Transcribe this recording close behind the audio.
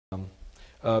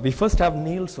We first have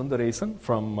Neil Sundaresan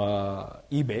from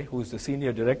eBay, who is the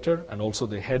senior director and also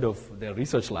the head of their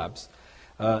research labs.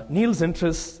 Neil's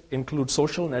interests include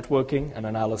social networking and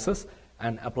analysis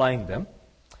and applying them.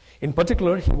 In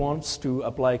particular, he wants to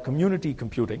apply community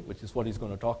computing, which is what he's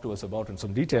going to talk to us about in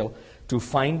some detail, to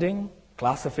finding,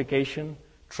 classification,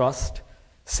 trust,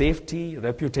 safety,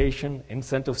 reputation,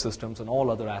 incentive systems, and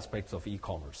all other aspects of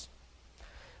e-commerce.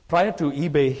 Prior to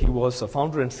eBay, he was a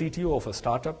founder and CTO of a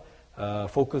startup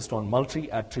focused on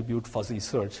multi-attribute fuzzy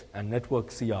search and network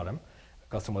CRM,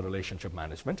 customer relationship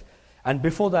management. And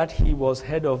before that, he was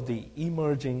head of the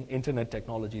emerging internet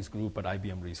technologies group at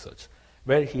IBM Research,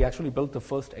 where he actually built the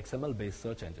first XML-based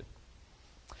search engine.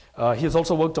 He has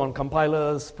also worked on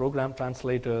compilers, program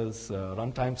translators,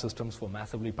 runtime systems for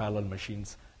massively parallel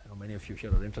machines. I know many of you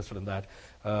here are interested in that.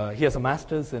 He has a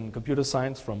master's in computer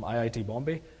science from IIT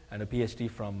Bombay and a PhD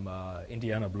from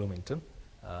Indiana Bloomington.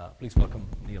 Please welcome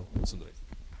Neil Sundaresan.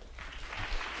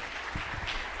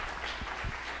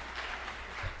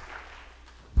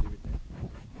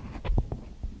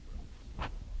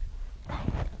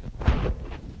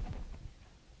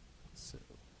 So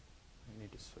I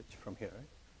need to switch from here, right?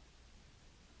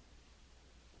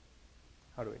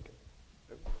 How do I do it?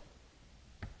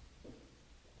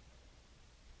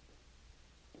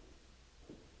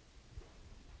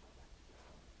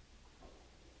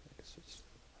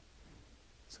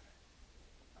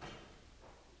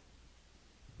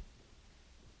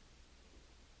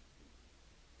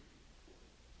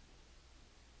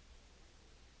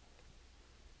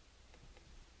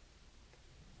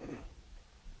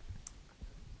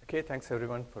 Okay, thanks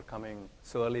everyone for coming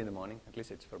so early in the morning. At least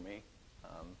it's for me,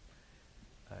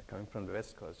 coming from the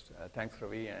West Coast. Thanks,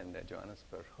 Ravi and Johannes,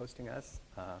 for hosting us.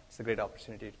 It's a great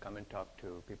opportunity to come and talk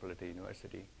to people at the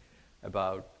university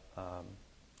about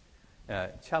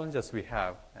challenges we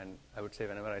have. And I would say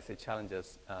whenever I say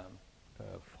challenges,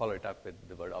 follow it up with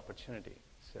the word opportunity.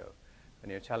 So when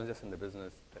you have challenges in the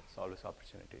business, there's always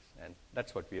opportunities. And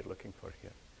that's what we are looking for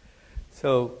here.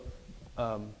 So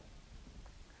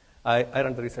I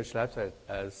run the research labs,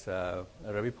 as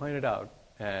Ravi pointed out,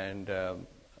 and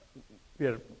we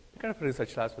are kind of a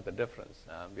research labs with a difference.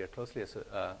 We are closely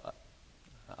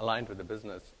aligned with the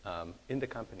business in the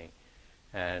company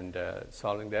and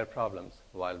solving their problems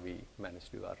while we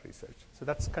manage to do our research. So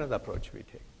that's kind of the approach we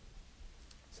take.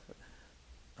 So,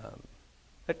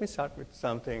 let me start with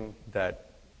something that,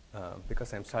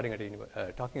 because I'm talking at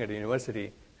a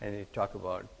university, I need to talk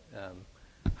about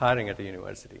hiring at a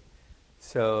university.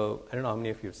 So I don't know how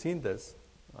many of you have seen this.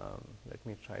 Let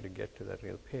me try to get to the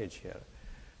real page here.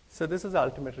 So this is the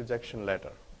ultimate rejection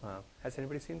letter. Has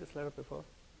anybody seen this letter before?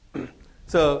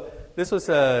 So this was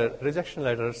a rejection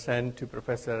letter sent to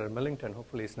Professor Millington,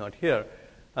 hopefully he's not here,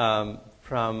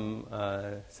 from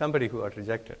somebody who got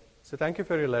rejected. So thank you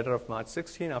for your letter of March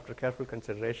 16. After careful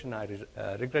consideration, I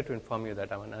regret to inform you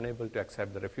that I'm unable to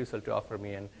accept the refusal to offer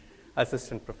me an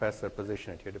assistant professor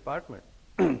position at your department.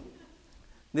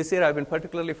 This year, I've been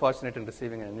particularly fortunate in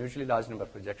receiving an unusually large number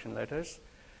of rejection letters.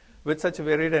 With such a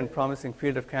varied and promising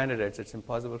field of candidates, it's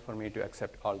impossible for me to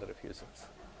accept all the refusals.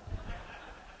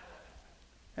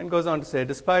 And goes on to say,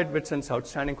 despite Whitson's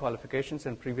outstanding qualifications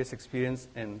and previous experience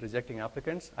in rejecting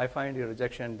applicants, I find your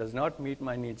rejection does not meet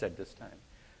my needs at this time.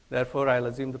 Therefore, I'll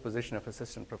assume the position of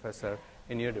assistant professor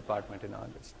in your department in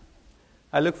August.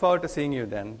 I look forward to seeing you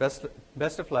then. Best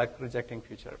of luck rejecting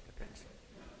future applicants.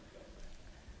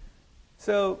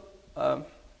 So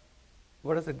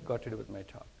what has it got to do with my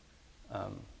talk?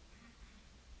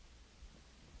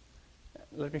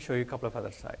 Let me show you a couple of other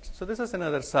sites. So this is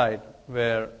another site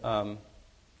where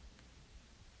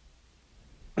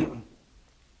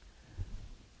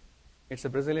it's a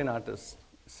Brazilian artist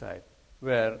site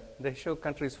where they show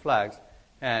countries' flags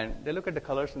and they look at the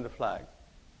colors in the flag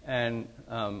and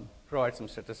provide some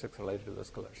statistics related to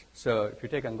those colors. So if you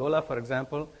take Angola, for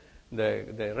example,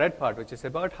 the red part, which is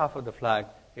about half of the flag,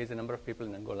 is the number of people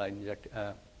in Angola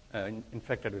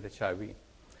infected with HIV.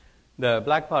 The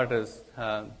black part is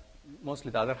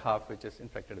mostly the other half, which is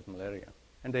infected with malaria.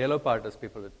 And the yellow part is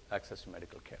people with access to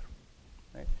medical care.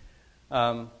 Right?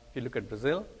 If you look at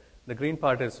Brazil, the green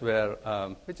part is where,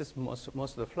 which is most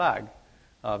of the flag,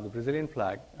 the Brazilian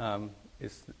flag,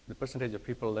 is the percentage of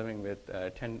people living with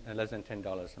less than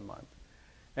 $10 a month.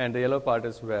 And the yellow part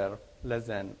is where less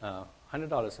than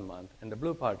 $100 a month, and the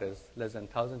blue part is less than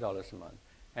 $1,000 a month.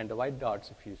 And the white dots,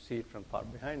 if you see it from far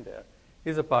behind there,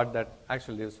 is a part that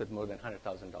actually lives with more than $100,000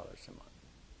 a month.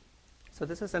 So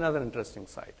this is another interesting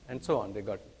site, and so on. They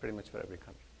got pretty much for every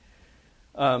country.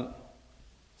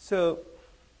 So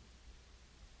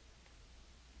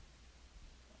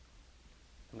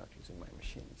I'm not using my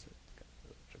machine, so it's kind of a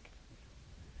little tricky.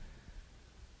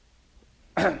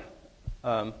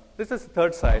 This is the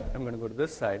third side. I'm going to go to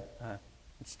this side. I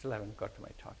still haven't got to my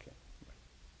talk yet.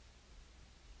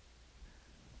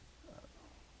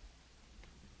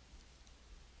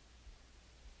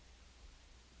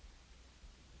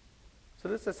 So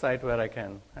this is a site where I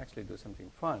can actually do something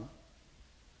fun.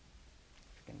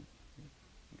 If I can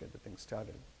get the thing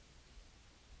started.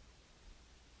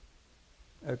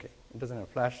 Okay, it doesn't have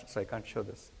flash, so I can't show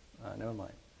this. Never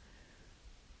mind.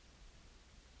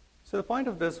 So the point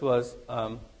of this was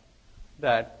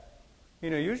that,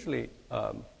 usually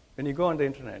when you go on the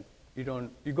internet, you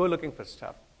go looking for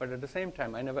stuff. But at the same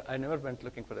time, I never went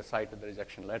looking for the site with the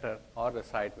rejection letter or the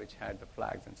site which had the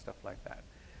flags and stuff like that.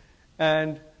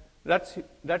 And that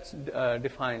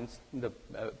defines the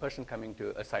person coming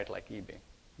to a site like eBay.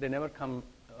 They never come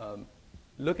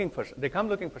they come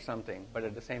looking for something, but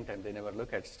at the same time, they never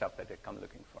look at stuff that they come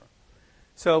looking for.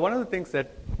 So one of the things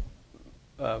that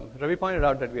Ravi pointed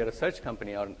out, that we are a search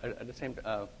company, or at the same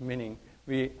meaning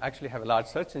we actually have a large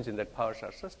search engine that powers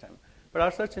our system. But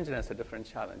our search engine has a different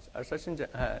challenge. Our search engine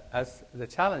has the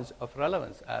challenge of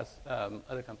relevance, as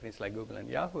other companies like Google and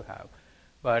Yahoo have.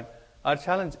 But our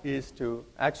challenge is to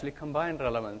actually combine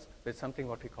relevance with something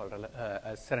what we call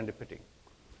as serendipity.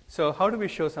 So how do we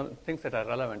show some things that are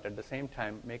relevant at the same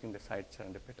time making the site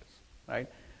serendipitous, right?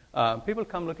 People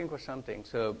come looking for something,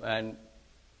 and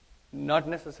not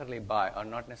necessarily buy or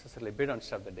not necessarily bid on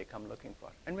stuff that they come looking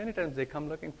for. And many times they come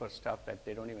looking for stuff that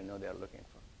they don't even know they are looking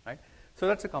for, right? So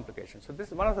that's a complication. So this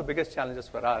is one of the biggest challenges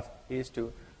for us, is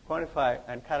to quantify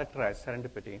and characterize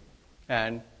serendipity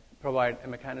and provide a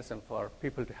mechanism for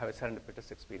people to have a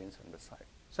serendipitous experience on the site.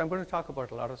 So I'm going to talk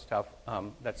about a lot of stuff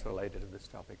that's related to this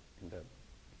topic in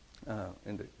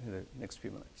the next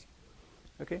few minutes.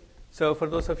 Okay. So for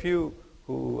those of you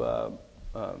who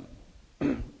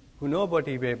who know about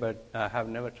eBay but have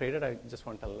never traded, I just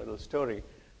want to tell a little story.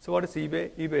 So what is eBay?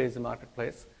 eBay is a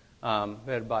marketplace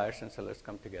where buyers and sellers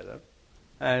come together,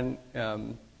 and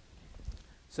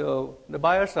so the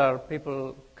buyers are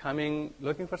people coming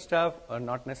looking for stuff, or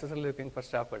not necessarily looking for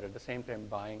stuff, but at the same time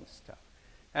buying stuff.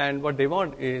 And what they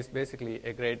want is basically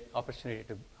a great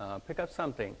opportunity to pick up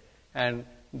something, and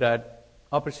that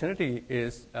opportunity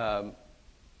is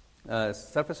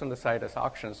surfaced on the site as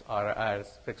auctions or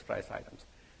as fixed price items.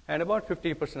 And about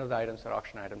 50% of the items are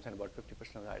auction items, and about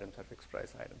 50% of the items are fixed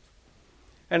price items.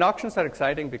 And auctions are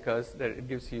exciting because it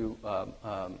gives you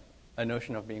a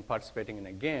notion of being participating in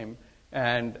a game,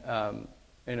 and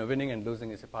winning and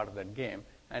losing is a part of that game.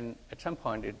 And at some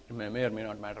point, it may or may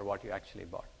not matter what you actually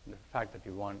bought. The fact that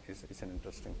you won is an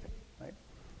interesting thing, right?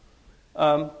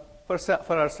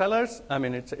 For our sellers, I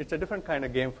mean, it's a different kind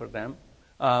of game for them.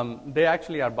 They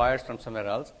actually are buyers from somewhere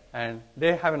else, and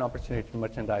they have an opportunity to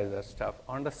merchandise their stuff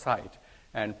on the site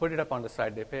and put it up on the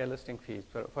site. They pay a listing fee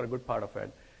for a good part of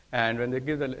it. And when they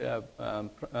give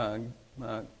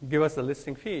us the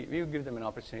listing fee, we give them an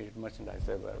opportunity to merchandise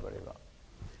their ware very well.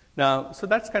 Now, so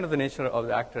that's kind of the nature of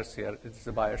the actors here. It's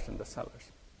the buyers and the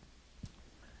sellers.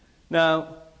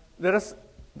 Now, there's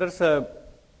a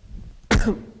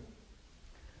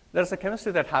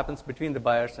chemistry that happens between the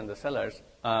buyers and the sellers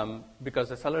because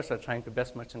the sellers are trying to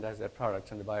best merchandise their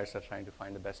products, and the buyers are trying to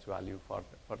find the best value for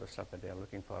the stuff that they are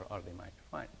looking for or they might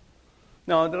find.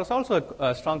 Now, there is also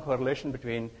a strong correlation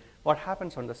between what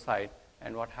happens on the site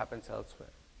and what happens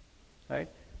elsewhere, right?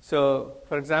 So,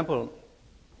 for example,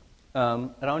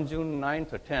 around June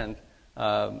 9th or 10th,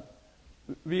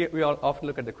 we all often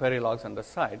look at the query logs on the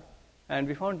site, and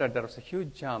we found that there was a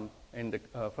huge jump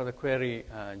for the query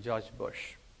George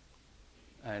Bush.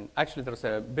 And actually, there was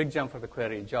a big jump for the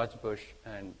query George Bush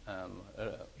and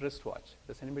wristwatch.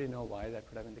 Does anybody know why that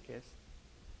could have been the case?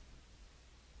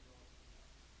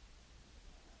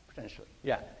 Potentially,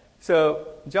 yeah.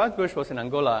 So George Bush was in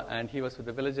Angola, and he was with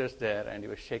the villagers there, and he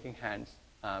was shaking hands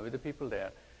with the people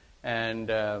there. And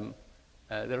there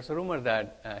was a rumor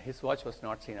that his watch was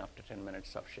not seen after 10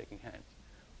 minutes of shaking hands.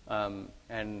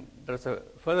 And there was a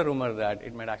further rumor that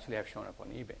it might actually have shown up on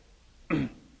eBay.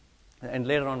 And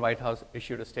later on, White House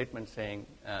issued a statement saying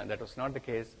that was not the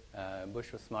case.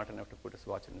 Bush was smart enough to put his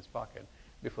watch in his pocket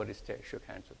before he shook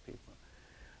hands with people.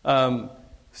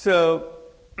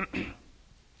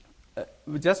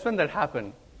 Just when that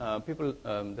happened,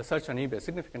 the search on eBay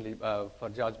significantly for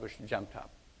George Bush jumped up,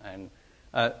 and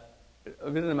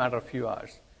within a matter of few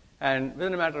hours. And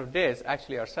within a matter of days,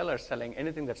 actually, our sellers selling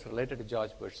anything that's related to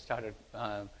George Bush started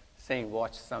saying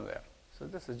watch somewhere. So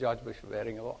this is George Bush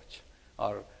wearing a watch,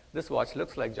 or this watch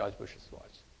looks like George Bush's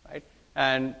watch, right?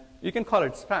 And you can call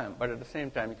it spam, but at the same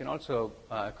time, you can also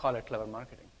call it clever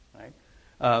marketing, right?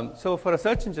 So for a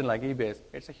search engine like eBay,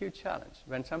 it's a huge challenge.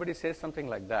 When somebody says something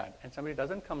like that, and somebody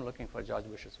doesn't come looking for George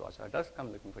Bush's watch, or does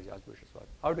come looking for George Bush's watch,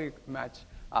 how do you match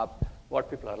up what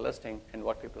people are listing and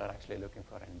what people are actually looking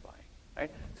for and buying?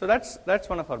 Right? So that's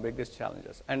one of our biggest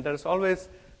challenges. And there's always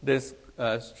this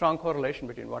strong correlation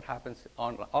between what happens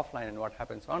offline and what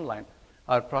happens online.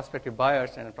 Our prospective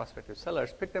buyers and prospective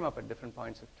sellers pick them up at different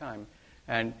points of time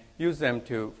and use them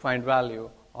to find value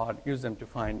or use them to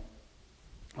find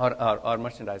or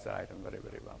merchandise their item very,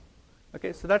 very well.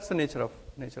 Okay, so that's the nature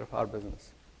of our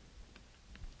business.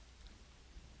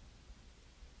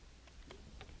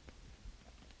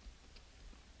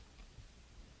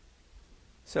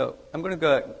 So I'm going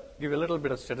to give you a little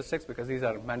bit of statistics because these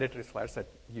are mandatory slides that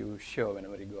you show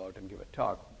whenever you go out and give a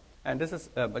talk. And this is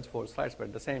a bunch of old slides, but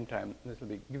at the same time, this will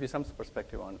give you some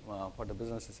perspective on what the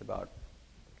business is about.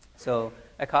 So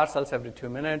a car sells every 2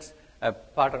 minutes, a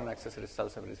part of an accessory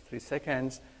sells every 3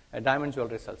 seconds, a diamond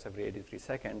jewelry sells every 83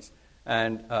 seconds,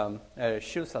 and a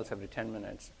shoe sells every 10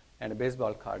 minutes, and a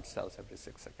baseball card sells every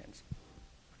 6 seconds.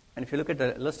 And if you look at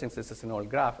the listings, this is an old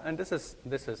graph, and this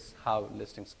is how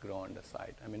listings grow on the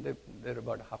site. I mean, there are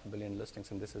about 500 million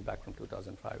listings, and this is back from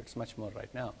 2005. It's much more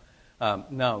right now.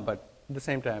 But at the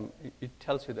same time, it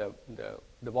tells you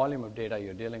the volume of data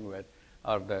you're dealing with,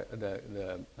 or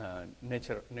the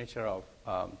nature of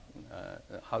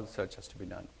how the search has to be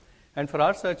done. And for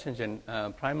our search engine,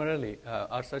 primarily,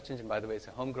 our search engine, by the way, is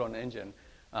a homegrown engine.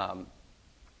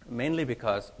 Mainly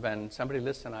because when somebody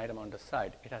lists an item on the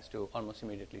site, it has to almost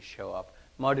immediately show up.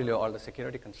 Modulo all the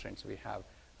security constraints we have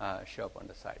show up on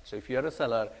the site. So if you're a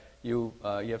seller, you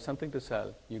have something to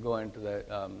sell, you go into the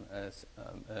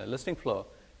listing flow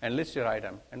and list your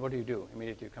item, and what do?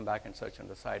 Immediately you come back and search on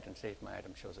the site and say if my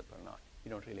item shows up or not.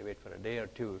 You don't really wait for a day or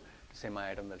two to say my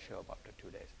item will show up after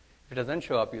 2 days. If it doesn't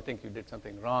show up, you think you did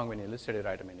something wrong when you listed your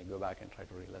item, and you go back and try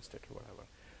to relist it or whatever.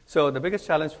 So the biggest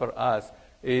challenge for us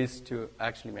is to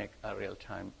actually make a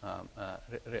real-time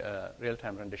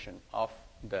rendition of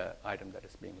the item that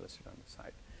is being listed on the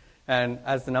site. And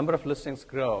as the number of listings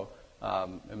grow,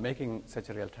 making such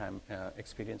a real-time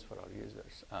experience for our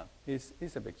users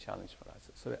is a big challenge for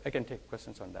us. So I can take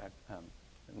questions on that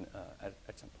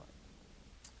at some point.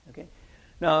 Okay.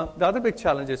 Now, the other big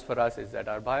challenges for us is that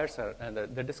our buyers and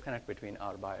the disconnect between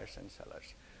our buyers and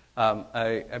sellers.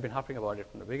 I've been harping about it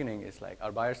from the beginning. It's like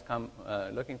our buyers come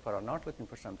looking for or not looking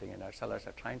for something, and our sellers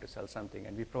are trying to sell something,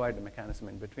 and we provide the mechanism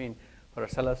in between for our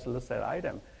sellers to list their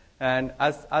item. And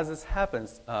as this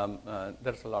happens,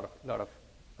 there's a lot of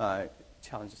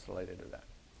challenges related to that.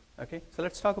 Okay, so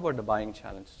let's talk about the buying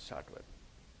challenge to start with.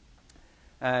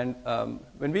 And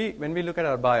when we look at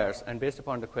our buyers, and based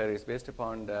upon the queries, based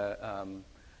upon the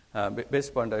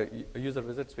user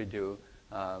visits we do,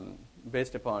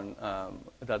 based upon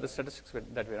the other statistics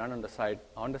that we run on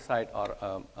the site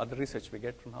or other research we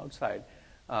get from outside,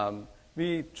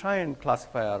 we try and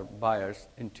classify our buyers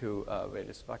into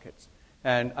various buckets.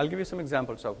 And I'll give you some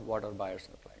examples of what our buyers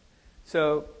look like.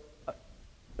 So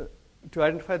to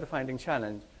identify the finding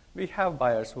challenge, we have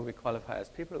buyers who we qualify as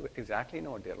people who exactly know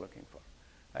what they're looking for.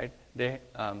 Right?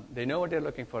 They know what they're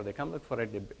looking for. They come look for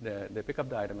it. They pick up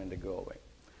the item and they go away.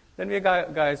 Then we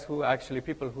have guys who actually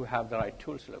people who have the right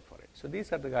tools to look for it. So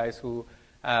these are the guys who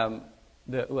are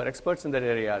experts in that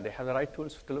area. They have the right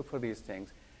tools to look for these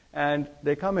things, and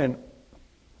they come in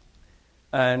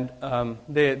and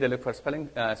they look for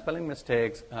spelling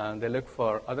mistakes. They look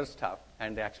for other stuff,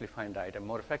 and they actually find the item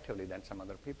more effectively than some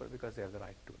other people because they have the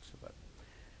right tools to work.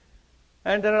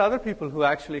 And there are other people who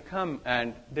actually come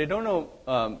and they don't know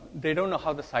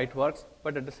how the site works,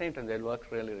 but at the same time they'll work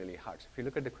really, really hard. So if you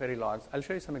look at the query logs, I'll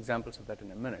show you some examples of that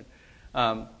in a minute.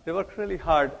 They work really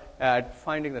hard at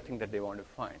finding the thing that they want to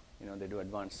find. You know, they do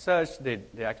advanced search. They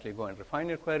actually go and refine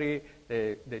your query.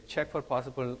 They check for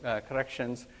possible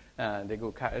corrections. They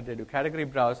do category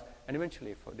browse, and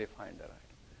eventually they find their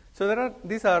item. So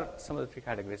these are some of the 3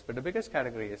 categories, but the biggest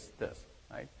category is this.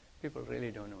 Right? People really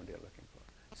don't know what they're looking for.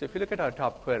 So if you look at our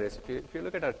top queries, if you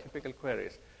look at our typical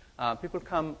queries, people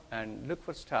come and look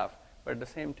for stuff, but at the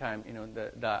same time, you know,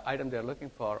 the item they're looking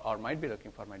for or might be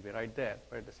looking for might be right there,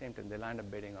 but at the same time, they'll end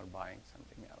up bidding or buying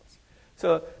something else.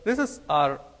 So this is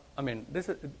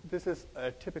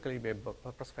typically a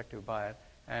prospective buyer,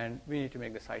 and we need to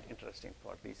make the site interesting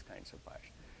for these kinds of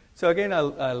buyers. So again,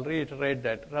 I'll reiterate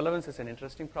that relevance is an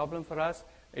interesting problem for us.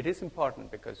 It is important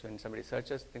because when somebody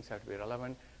searches, things have to be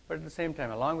relevant. But at the same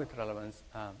time, along with relevance,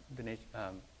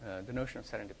 the notion of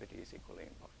serendipity is equally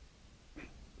important.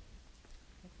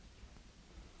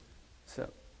 So,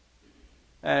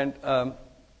 and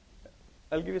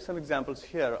I'll give you some examples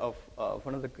here of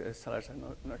one of the sellers. I'm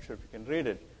not sure if you can read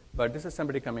it, but this is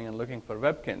somebody coming and looking for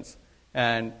Webkins.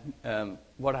 And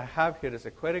what I have here is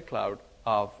a query cloud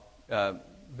of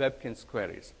Webkins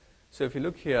queries. So if you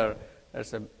look here,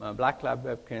 there's a Black Lab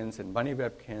Webkins and Bunny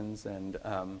Webkins and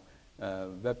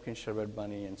Webkins Sherbet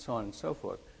Bunny and so on and so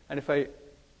forth. And if I,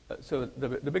 so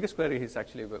the biggest query is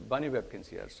actually Bunny Webkins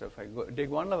here. So if I dig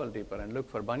one level deeper and look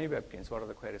for Bunny Webkins, what are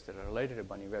the queries that are related to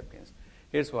Bunny Webkins?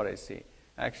 Here's what I see.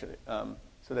 Actually,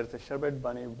 so there's a Sherbet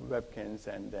Bunny Webkins,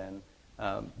 and then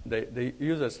the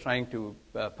user's trying to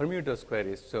permute those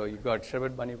queries. So you got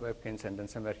Sherbet Bunny Webkins, and then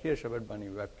somewhere here Sherbet Bunny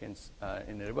Webkins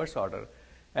in a reverse order.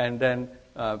 And then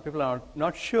people are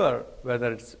not sure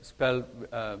whether it's spelled,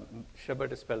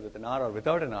 Sherbet is spelled with an R or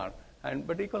without an R.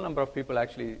 But equal number of people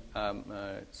actually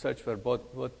search for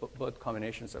both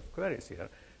combinations of queries here.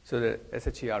 So the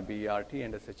SHERBERT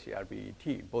and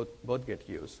SHERBET both get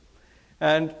used.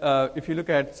 And if you look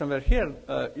at somewhere here,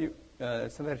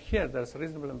 there's a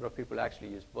reasonable number of people actually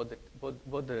use both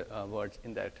the words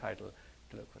in their title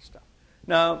to look for stuff.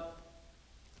 Now,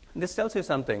 this tells you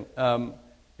something.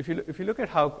 If you look at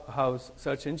how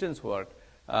search engines work,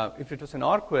 if it was an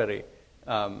OR query,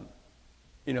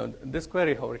 this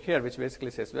query over here, which basically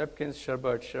says Webkins,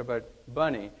 Sherbet,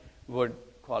 Bunny, would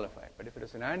qualify. But if it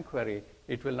is an AND query,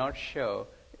 it will not show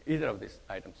either of these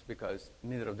items because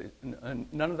none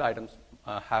of the items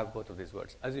have both of these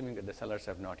words, assuming that the sellers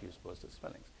have not used both the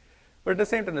spellings. But at the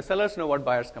same time, the sellers know what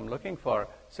buyers come looking for,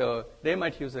 so they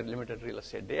might use the limited real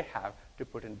estate they have to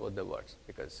put in both the words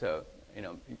because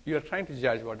you're trying to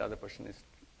judge what the other person is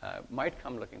might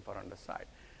come looking for on the side.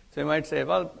 So you might say,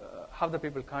 well, half the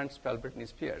people can't spell Britney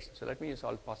Spears, so let me use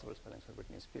all possible spellings for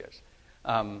Britney Spears.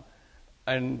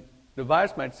 And the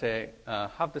buyers might say,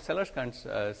 half the sellers can't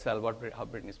sell how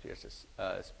Britney Spears is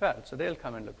spelled, so they'll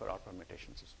come and look for all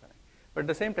permutations of spelling. But at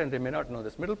the same time, they may not know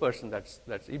this middle person that's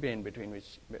eBay in between,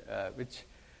 which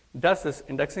does this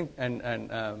indexing and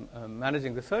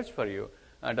managing the search for you.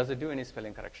 Does it do any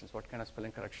spelling corrections? What kind of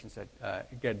spelling corrections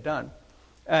that get done?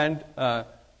 And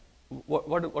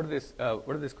what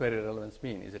do this query relevance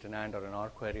mean? Is it an AND or an OR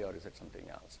query, or is it something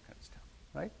else kind of stuff,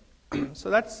 right? So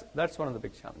that's one of the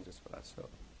big challenges for us. So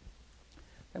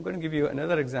I'm going to give you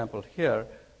another example here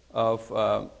of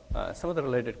some of the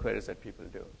related queries that people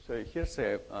do. So here's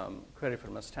a query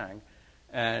for Mustang,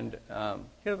 and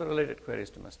here are the related queries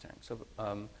to Mustang.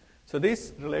 So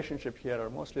these relationships here are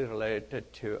mostly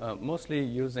related to mostly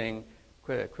using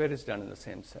queries done in the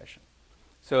same session.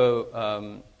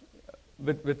 So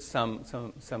with some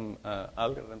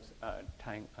algorithms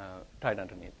tied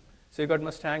underneath. So you got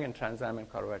Mustang and Trans Am and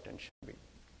Corvette and Chevy,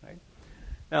 right?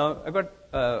 Now I've got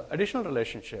additional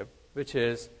relationship, which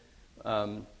is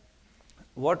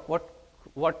what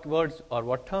words or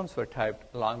what terms were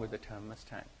typed along with the term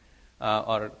Mustang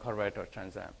or Corvette or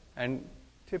Trans Am. And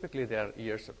typically they are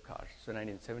years of cars, so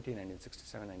 1970,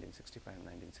 1967, 1965, and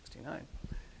 1969.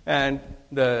 And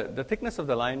the thickness of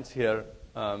the lines here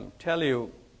tell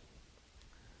you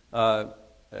how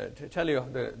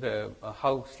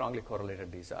strongly correlated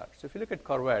these are. So if you look at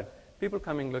Corvette, people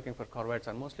coming looking for Corvettes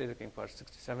are mostly looking for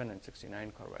 67 and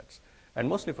 69 Corvettes, and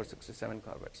mostly for 67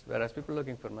 Corvettes, whereas people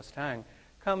looking for Mustang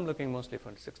come looking mostly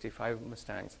for 65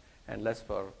 Mustangs and less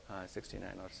for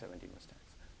 69 or 70 Mustangs.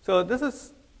 So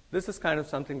this is kind of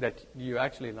something that you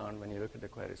actually learn when you look at the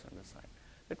queries on the side.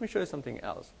 Let me show you something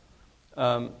else.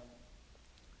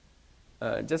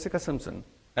 Jessica Simpson,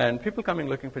 and people coming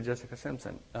looking for Jessica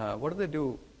Simpson, what do they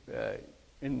do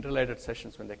in related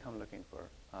sessions when they come looking for?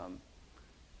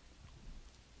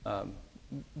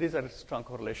 These are strong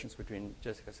correlations between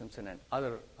Jessica Simpson and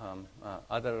other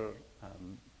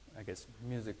I guess,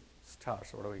 music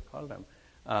stars, or whatever you call them,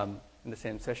 in the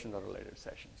same session or related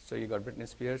sessions. So you got Britney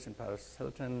Spears and Paris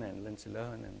Hilton and Lindsay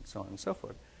Lohan and so on and so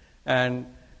forth. And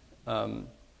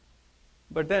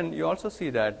but then you also see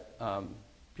that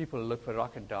people look for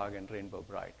Rocket Dog and Rainbow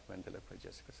Bright when they look for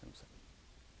Jessica Simpson.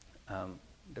 Can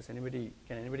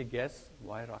anybody guess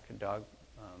why Rocket Dog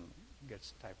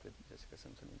gets typed with Jessica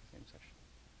Simpson in the same session?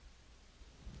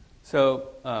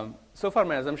 So, so far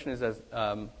my assumption is that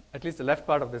at least the left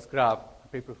part of this graph are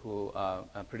people who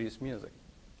produce music.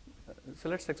 So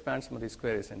let's expand some of these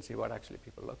queries and see what actually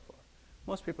people look for.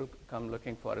 Most people come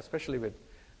looking for, especially with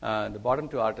the bottom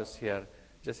two artists here,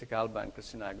 Jessica Alba and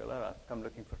Christina Aguilera, come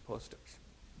looking for posters.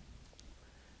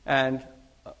 And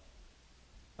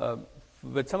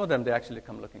with some of them, they actually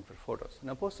come looking for photos.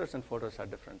 Now, posters and photos are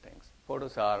different things.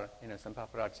 Photos are, some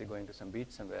paparazzi going to some beach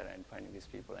somewhere and finding these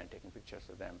people and taking pictures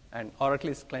of them, or at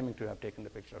least claiming to have taken the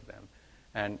picture of them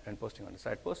and posting on the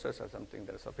site. Posters are something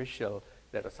that is official.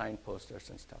 They're assigned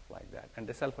posters and stuff like that. And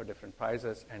they sell for different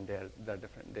prices, and they're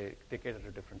different. They cater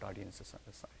to different audiences on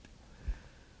the site.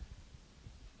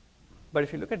 But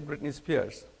if you look at Britney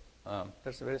Spears,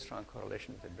 there's a very strong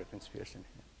correlation with Britney Spears in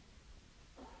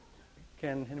here.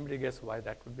 Can anybody guess why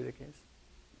that would be the case?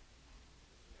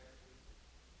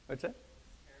 What's that?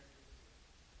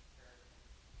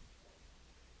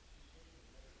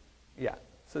 Yeah.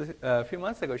 So a few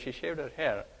months ago, she shaved her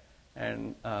hair,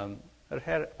 and her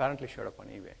hair apparently showed up on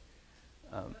eBay.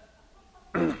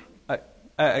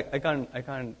 I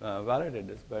can't validate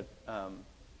this, but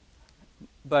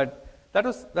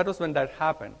that was when that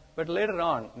happened. But later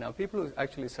on, now people who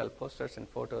actually sell posters and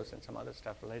photos and some other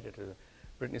stuff related to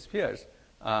Britney Spears,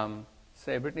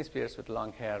 say Britney Spears with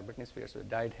long hair, Britney Spears with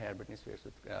dyed hair, Britney Spears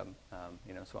with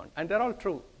so on, and they're all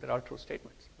true. They're all true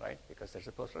statements, right? Because there's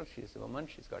a poster, she's a woman,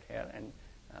 she's got hair, and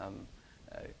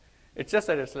it's just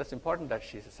that it's less important that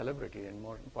she's a celebrity and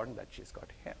more important that she's got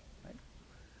hair,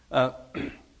 right?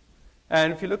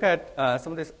 And if you look at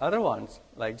some of these other ones,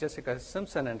 like Jessica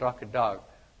Simpson and Rocket Dog,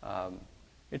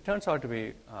 it turns out to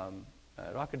be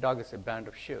Rocket Dog is a brand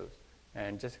of shoes,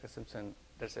 and Jessica Simpson,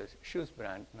 there's a shoes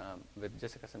brand with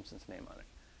Jessica Simpson's name on it.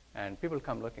 And people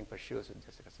come looking for shoes with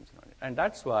Jessica Simpson on it. And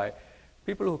that's why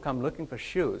people who come looking for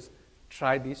shoes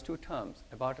try these two terms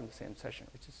about in the same session,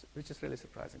 which is really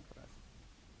surprising for us.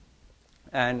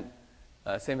 And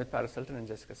same with Paris Hilton and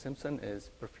Jessica Simpson is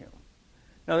perfume.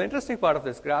 Now, the interesting part of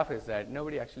this graph is that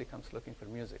nobody actually comes looking for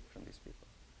music from these people.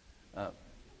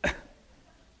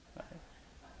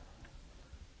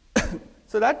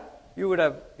 So that you would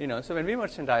have, so when we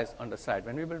merchandise on the site,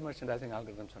 when we build merchandising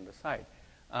algorithms on the site,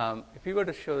 if we were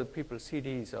to show people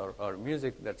CDs or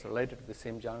music that's related to the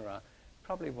same genre,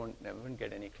 probably wouldn't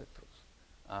get any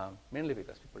click-throughs, mainly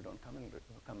because people don't come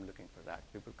looking for that.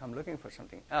 People come looking for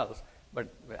something else, but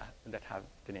that have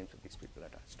the names of these people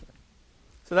attached to it.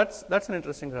 So that's an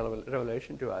interesting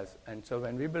revelation to us. And so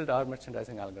when we build our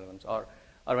merchandising algorithms, or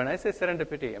when I say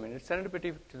serendipity, I mean it's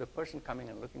serendipity to the person coming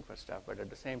and looking for stuff, but at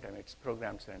the same time it's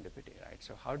programmed serendipity, right?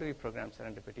 So how do we program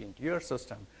serendipity into your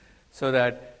system so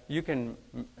that you can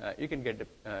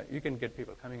get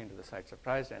people coming into the site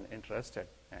surprised and interested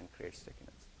and create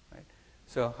stickiness, right?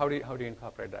 So how do you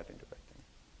incorporate that into it?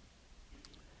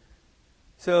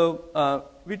 So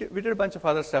we did a bunch of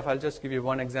other stuff. I'll just give you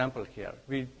one example here.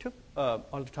 We took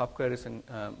all the top queries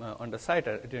on the site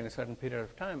during a certain period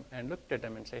of time and looked at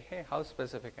them and say, hey, how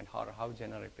specific and how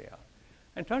generic they are.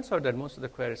 And it turns out that most of the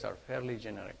queries are fairly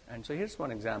generic. And so here's one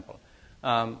example.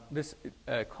 This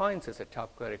coins is a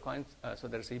top query. So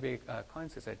there's eBay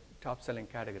coins is a top selling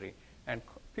category. And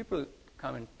people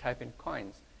come and type in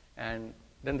coins, and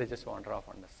then they just wander off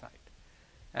on the site.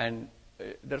 And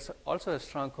there's also a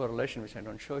strong correlation, which I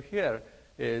don't show here,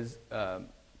 is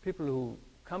people who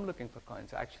come looking for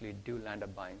coins actually do land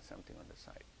up buying something on the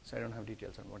site. So I don't have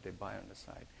details on what they buy on the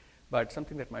site, but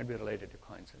something that might be related to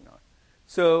coins or not.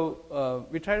 So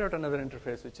we tried out another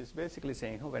interface, which is basically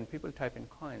saying, when people type in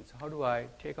coins, how do I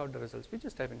take out the results? We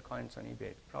just type in coins on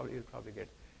eBay. You'll probably get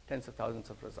tens of thousands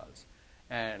of results.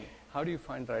 And how do you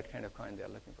find the right kind of coin they're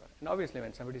looking for? And obviously,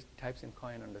 when somebody types in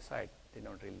coin on the site, they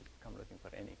don't really come looking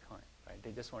for any coin. Right?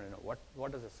 They just want to know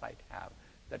what does the site have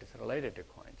that is related to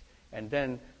coins, and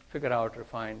then figure out,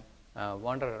 refine,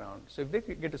 wander around. So if they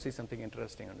get to see something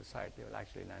interesting on the site, they will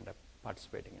actually end up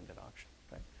participating in that auction.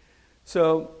 Right?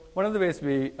 So one of the ways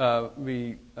we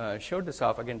showed this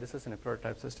off, again, this is in a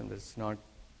prototype system. This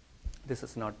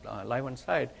is not live on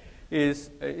site.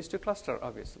 Is to cluster,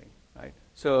 obviously. Right?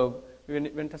 So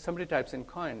when somebody types in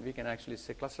coin, we can actually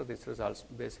cluster these results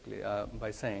basically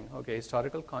by saying, okay,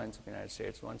 historical coins of the United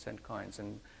States, 1 cent coins,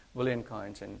 and bullion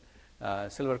coins, and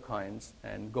silver coins,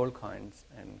 and gold coins,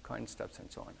 and coin stubs, and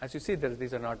so on. As you see,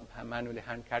 these are not manually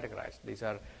hand categorized. These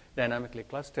are dynamically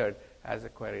clustered as the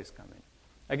queries come in.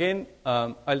 Again,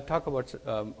 I'll talk about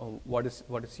what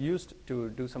is used to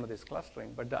do some of this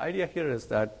clustering, but the idea here is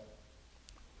that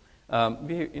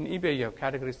in eBay, you have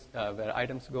categories where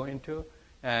items go into,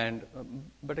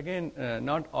 but again,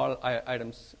 not all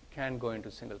items can go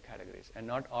into single categories, and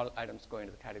not all items go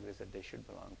into the categories that they should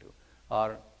belong to,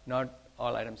 or not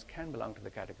all items can belong to the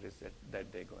categories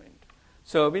that they go into.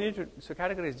 So so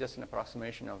category is just an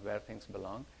approximation of where things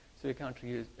belong. So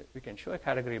we can show a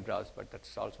category browse, but that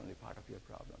solves only part of your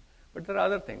problem. But there are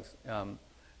other things.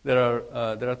 There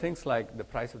are things like the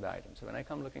price of the item. So when I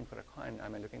come looking for a coin,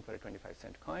 am I looking for a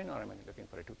 25-cent coin, or am I looking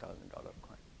for a $2,000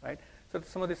 coin, right? So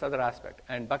some of these other aspects.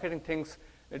 And bucketing things,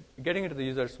 getting into the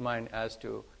user's mind as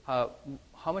to how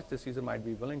much this user might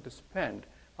be willing to spend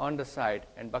on the site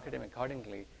and bucket him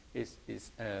accordingly is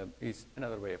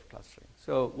another way of clustering.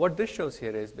 So what this shows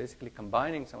here is basically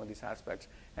combining some of these aspects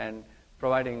and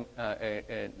providing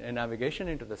a navigation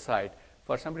into the site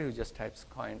for somebody who just types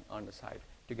coin on the site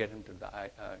to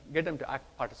get them to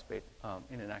participate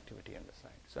in an activity on the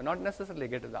site. So not necessarily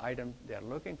get to the item they are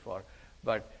looking for,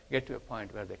 but get to a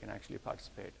point where they can actually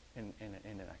participate in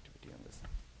an activity on the site.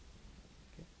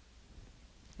 Okay.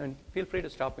 And feel free to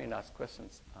stop me and ask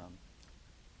questions.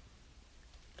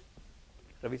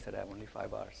 Ravi said I have only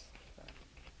 5 hours.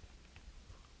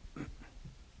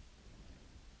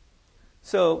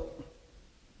 So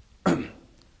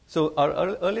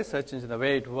our early search engine, the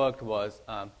way it worked was,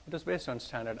 it was based on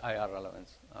standard IR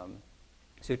relevance.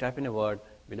 So you type in a word,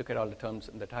 we look at all the terms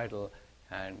in the title,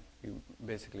 and you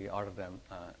basically order them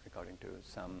according to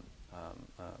some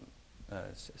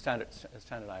standard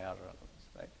IR relevance,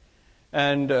 right?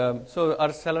 And so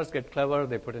our sellers get clever.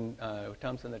 They put in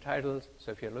terms in the titles.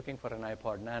 So if you're looking for an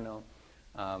iPod Nano,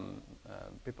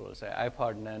 people will say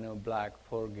iPod Nano Black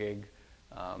 4 gig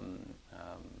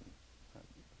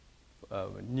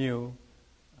new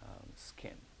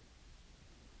skin.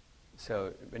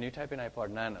 So when you type in iPod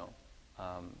Nano,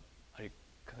 are you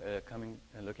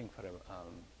looking for a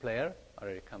player, or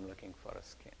are you looking for a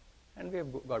skin? And we have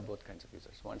got both kinds of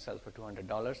users. One sells for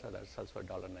 $200, other sells for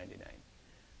 $1.99,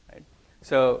 right?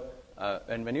 So,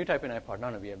 and when you type in iPod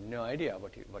Nano, we have no idea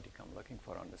what you come looking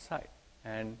for on the site.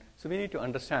 And so we need to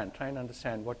try and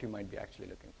understand what you might be actually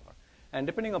looking for. And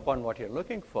depending upon what you're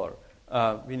looking for,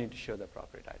 we need to show the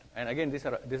appropriate item. And again, this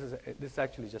is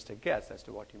actually just a guess as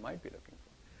to what you might be looking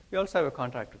for. We also have a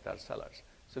contract with our sellers.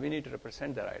 So we need to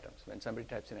represent their items. When somebody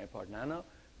types in iPod Nano,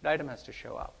 the item has to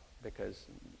show up because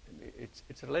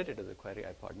it's related to the query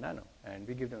iPod Nano. And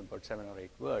we give them about 7 or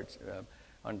 8 words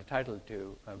on the title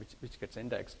which gets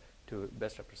indexed to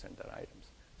best represent their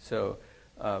items. So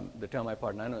the term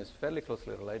iPod Nano is fairly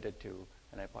closely related to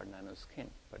an iPod Nano skin.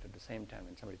 But at the same time,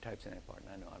 when somebody types in iPod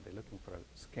Nano, are they looking for a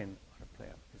skin or a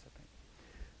player is the thing.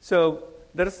 So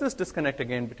there is this disconnect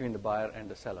again between the buyer and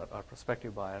the seller, or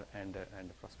prospective buyer and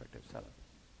the prospective seller.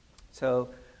 So,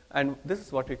 and this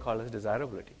is what we call as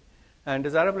desirability. And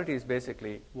desirability is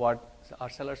basically what our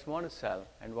sellers want to sell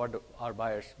and what our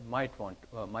buyers might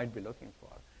be looking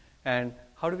for. And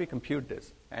how do we compute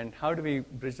this? And how do we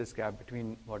bridge this gap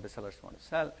between what the sellers want to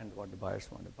sell and what the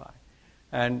buyers want to buy?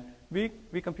 And we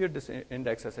compute this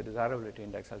index as a desirability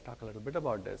index. I'll talk a little bit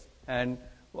about this. And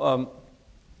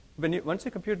once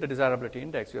you compute the desirability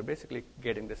index, you're basically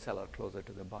getting the seller closer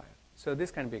to the buyer. So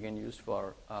this can be again used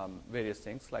for various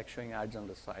things like showing ads on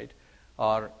the site,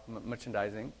 or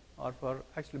merchandising, or for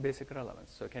actually basic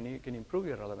relevance. So can you improve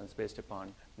your relevance based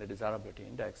upon the desirability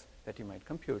index that you might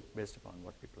compute based upon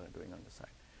what people are doing on the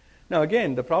site. Now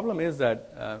again, the problem is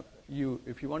that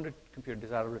if you want to compute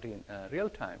desirability in real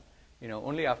time,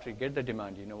 only after you get the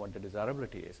demand, you know what the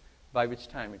desirability is, by which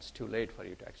time it's too late for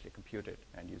you to actually compute it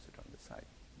and use it on the site.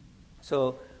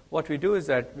 So what we do is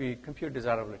that we compute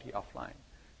desirability offline.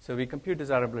 So we compute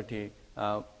desirability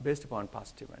based upon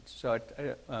past events. So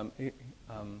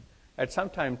at some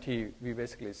time t, we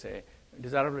basically say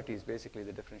desirability is basically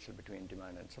the differential between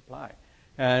demand and supply.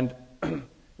 And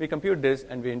we compute this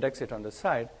and we index it on the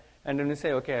site. And then we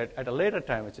say, okay, at a later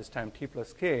time, which is time t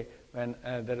plus k, when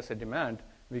there is a demand,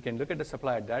 we can look at the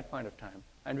supply at that point of time.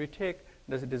 And we take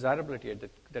the desirability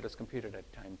that was computed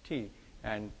at time t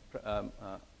and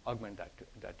augment that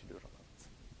to do relevance.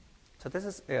 So this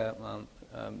is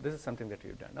something that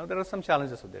we've done. Now there are some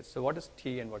challenges with this. So what is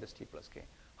t and what is t plus k?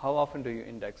 How often do you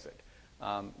index it?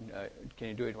 Can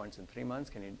you do it once in 3 months?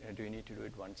 Do you need to do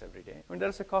it once every day? I mean,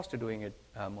 there's a cost to doing it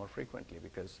more frequently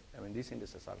because these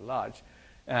indices are large,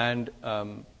 and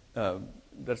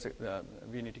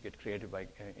we need to get creative by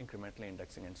incrementally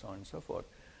indexing and so on and so forth.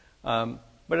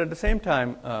 But at the same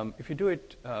time, if you do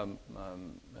it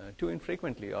too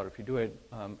infrequently, or if you do it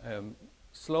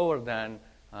slower than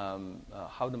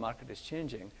how the market is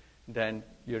changing, then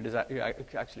you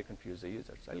actually confuse the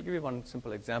users. I'll give you one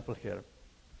simple example here.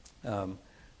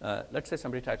 Let's say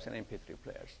somebody types in MP3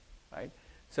 players, right?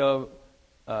 So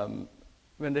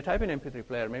when they type in MP3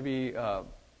 player, maybe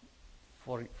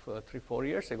 3-4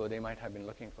 years ago, they might have been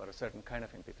looking for a certain kind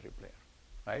of MP3 player,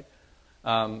 right?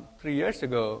 3 years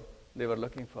ago, they were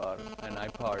looking for an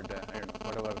iPod, I don't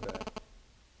know,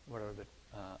 whatever the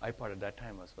iPod at that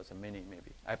time was a mini,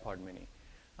 maybe, iPod mini.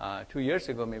 2 years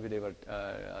ago, maybe they were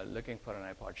looking for an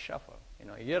iPod Shuffle.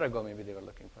 A year ago, maybe they were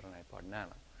looking for an iPod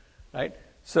Nano, right?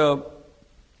 So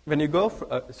when you go,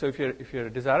 so if your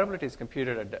desirability is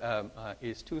computed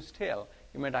is too stale,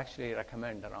 you might actually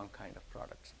recommend the wrong kind of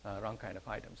products, wrong kind of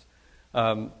items.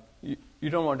 You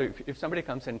don't want to. If somebody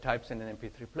comes and types in an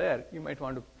MP3 player, you might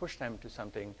want to push them to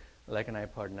something like an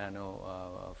iPod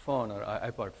Nano phone or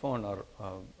iPod phone or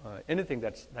anything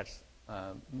that's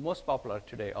most popular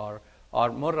today or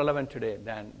more relevant today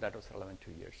than that was relevant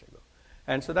 2 years ago.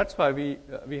 And so that's why we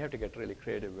have to get really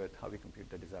creative with how we compute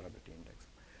the desirability index.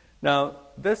 Now,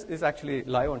 this is actually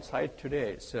live on site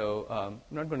today, so I'm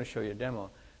not going to show you a demo.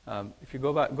 If you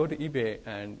go to eBay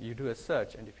and you do a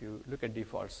search, and if you look at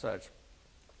default search,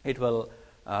 it will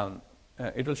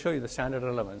show you the standard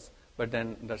relevance, but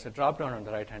then there's a drop-down on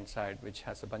the right-hand side which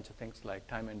has a bunch of things like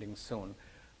time ending soon,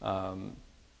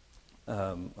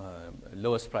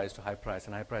 lowest price to high price,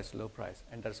 and high price to low price.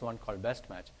 And there's one called best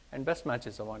match. And best match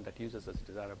is the one that uses this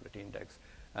desirability index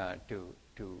to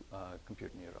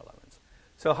compute new relevance.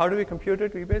 So how do we compute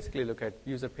it? We basically look at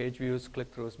user page views,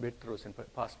 click-throughs, bid-throughs, and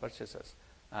past purchases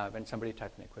when somebody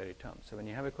types in a query term. So when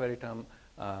you have a query term,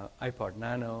 iPod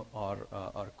Nano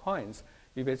or coins,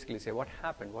 we basically say what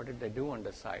happened, what did they do on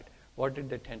the site, what did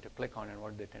they tend to click on and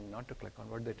what they tend not to click on,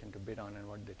 what they tend to bid on and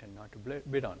what they tend not to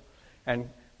bid on. And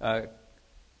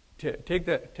take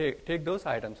those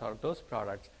items or those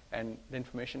products and the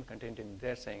information contained in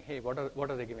there saying, hey, what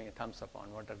are they giving a thumbs up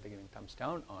on, what are they giving thumbs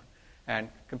down on, and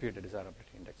compute a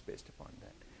desirability index based upon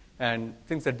that. And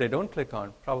things that they don't click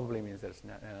on probably means there's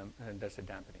a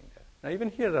dampening there. Now, even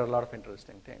here, there are a lot of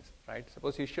interesting things, right?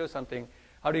 Suppose you show something,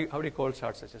 how do you cold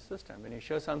start such a system? When you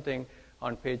show something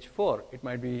on page 4, it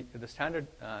might be the standard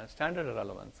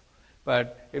relevance.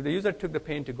 But if the user took the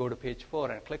pain to go to page 4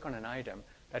 and click on an item,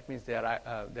 that means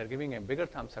they're giving a bigger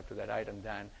thumbs up to that item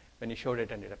than when you showed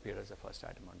it and it appeared as the first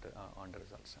item on the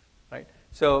results, right?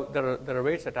 So there are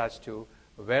weights attached to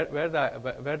where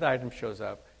the item shows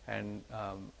up and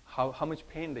how much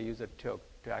pain the user took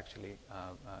to actually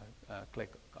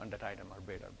click on that item or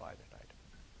bid or buy that item.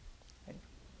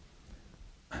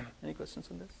 Okay. Any questions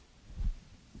on this?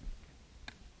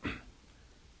 Okay.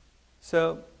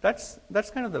 So that's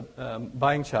kind of the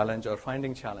buying challenge or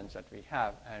finding challenge that we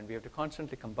have, and we have to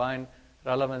constantly combine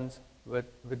relevance with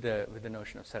the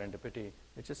notion of serendipity,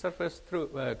 which is surfaced through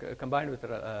combined with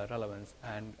relevance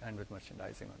and with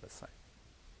merchandising on the site.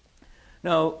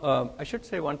 Now, I should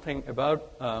say one thing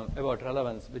about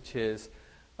relevance, which is,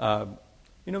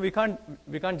 we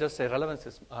can't just say relevance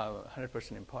is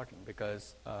 100% important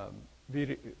because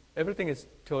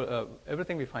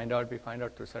everything we find out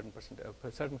through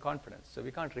certain confidence. So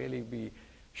we can't really be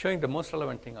showing the most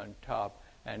relevant thing on top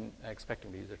and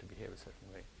expecting the user to behave a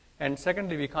certain way. And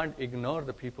secondly, we can't ignore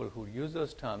the people who use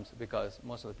those terms because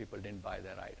most of the people didn't buy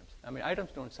their items. I mean,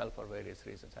 items don't sell for various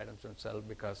reasons. Items don't sell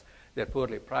because they're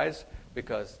poorly priced,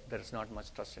 because there's not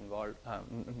much trust involved,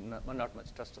 not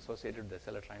much trust associated with the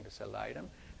seller trying to sell the item.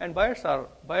 And buyers are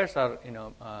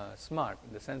smart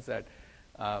in the sense that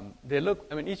they look.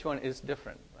 I mean, each one is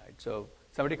different, right? So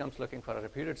somebody comes looking for a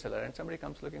reputed seller, and somebody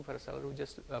comes looking for a seller who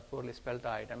just poorly spelled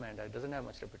the item and doesn't have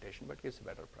much reputation but gives a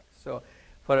better price. So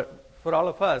for all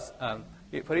of us,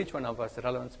 for each one of us, the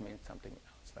relevance means something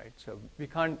else, right? So we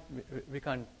can't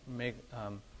make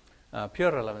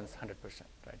pure relevance 100%,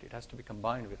 right? It has to be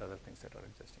combined with other things that are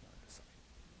existing on the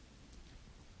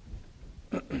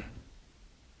site.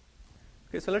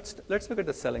 Okay, so let's look at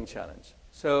the selling challenge.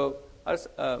 So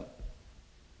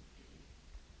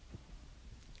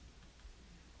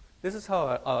this is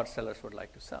how our sellers would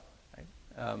like to sell, right?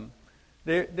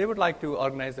 They would like to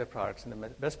organize their products in the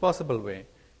best possible way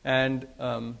and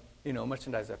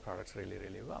merchandise their products really,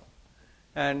 really well.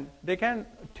 And they can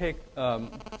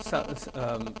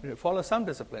follow some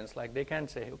disciplines, like they can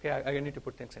say, okay, I need to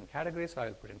put things in categories, so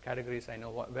I'll put in categories. I know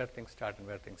where things start and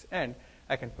where things end.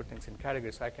 I can put things in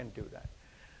categories, so I can do that.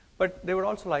 But they would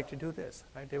also like to do this,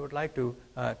 right? They would like to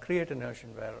create a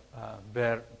notion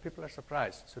where people are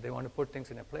surprised. So they want to put things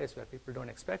in a place where people don't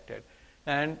expect it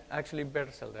and actually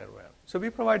better sell their wares. So we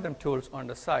provide them tools on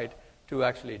the site to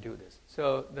actually do this.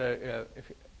 So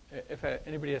if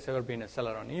anybody has ever been a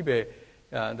seller on eBay,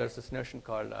 there's this notion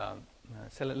called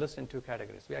sell a list in 2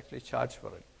 categories. We actually charge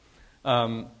for it.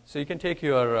 So you can take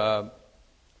your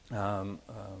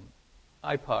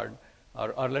iPod,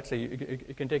 or let's say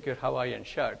you can take your Hawaiian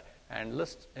shirt and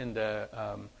list in the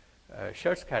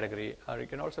shirts category, or you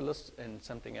can also list in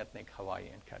something ethnic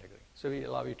Hawaiian category. So we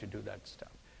allow you to do that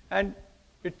stuff. And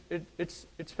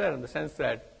it's fair in the sense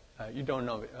that you don't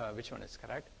know which one is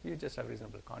correct. You just have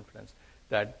reasonable confidence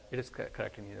that it is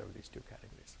correct in either of these 2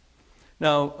 categories.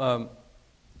 Now,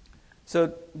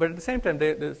 but at the same time,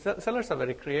 the sellers are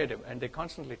very creative, and they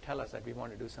constantly tell us that we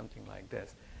want to do something like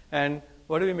this. And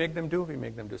what do we make them do? We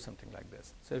make them do something like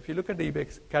this. So if you look at the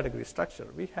eBay category structure,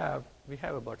 we have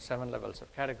about 7 levels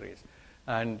of categories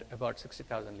and about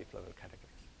 60,000 leaf level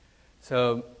categories.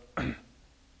 So,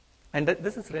 and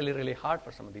this is really, really hard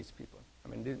for some of these people. I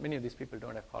mean, many of these people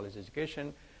don't have college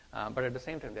education, but at the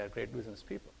same time, they are great business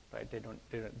people, right?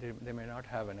 They may not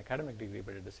have an academic degree,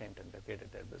 but at the same time, they're great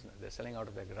at their business. They're selling out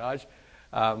of their garage.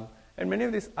 And many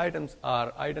of these items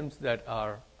are items that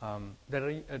are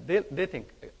they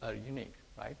think are unique,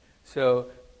 right? So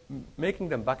making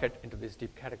them bucket into this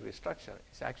deep category structure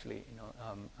is actually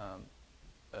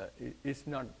is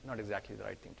not exactly the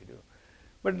right thing to do.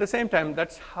 But at the same time,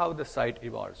 that's how the site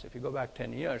evolves. If you go back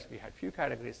 10 years, we had few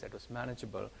categories that was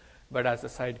manageable, but as the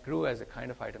site grew, as the kind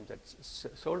of items that's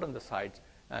sold on the site,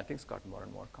 things got more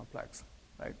and more complex,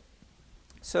 right?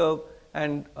 So,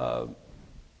 and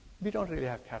we don't really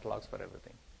have catalogs for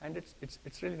everything, and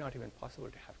it's really not even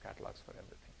possible to have catalogs for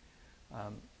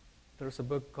everything. There was a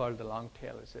book called The Long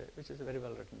Tail, which is a very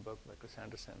well-written book by Chris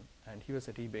Anderson, and he was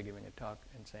at eBay giving a talk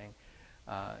and saying,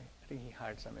 I think he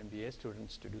hired some MBA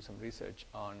students to do some research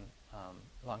on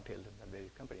long tails in the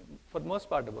very company. For the most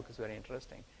part, the book is very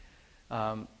interesting.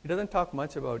 It doesn't talk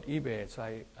much about eBay, so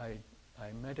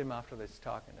I met him after this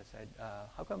talk and I said,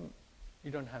 how come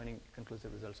you don't have any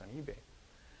conclusive results on eBay?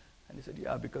 And he said,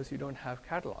 yeah, because you don't have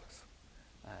catalogs.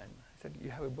 And I said, you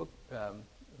have a book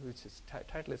which is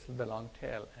title is The Long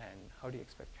Tail, and how do you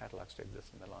expect catalogs to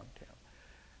exist in the long tail?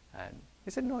 And he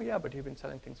said, no, yeah, but you've been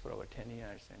selling things for over 10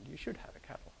 years, and you should have a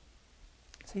catalog.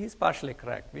 So he's partially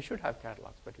correct. We should have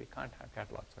catalogs, but we can't have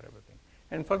catalogs for everything.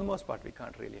 And for the most part, we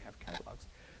can't really have catalogs.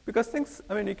 Because things,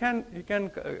 I mean, you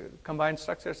can combine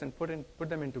structures and put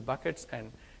them into buckets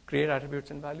and create attributes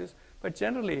and values, but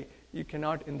generally, you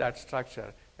cannot, in that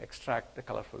structure, extract the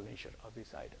colorful nature of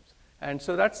these items. And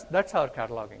so that's our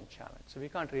cataloging challenge. So we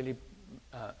can't really,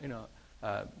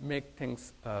 make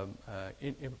things,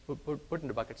 put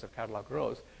into buckets of catalog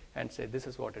rows and say this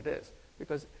is what it is.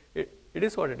 Because it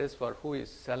is what it is for who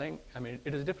is selling. I mean,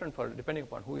 it is different for depending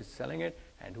upon who is selling it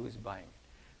and who is buying it.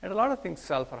 And a lot of things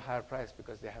sell for a higher price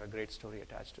because they have a great story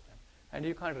attached to them. And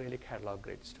you can't really catalog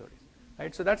great stories,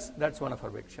 right? So that's one of our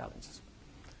big challenges.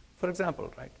 For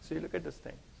example, right, so you look at this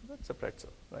thing. So that's a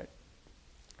pretzel, right?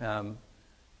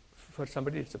 For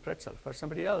somebody, it's a pretzel. For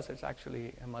somebody else, it's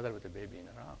actually a mother with a baby in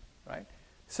her arm, right?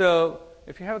 So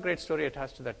if you have a great story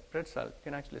attached to that pretzel, you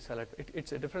can actually sell it.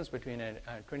 It's a difference between a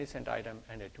 20-cent item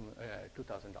and a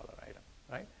 $2,000 item,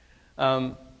 right?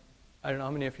 I don't know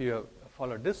how many of you have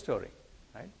followed this story,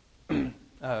 right?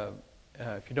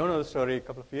 If you don't know the story, a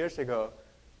couple of years ago,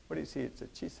 what do you see? It's a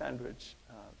cheese sandwich.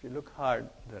 If you look hard,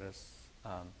 there is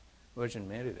Virgin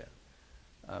Mary there.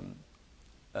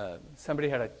 Somebody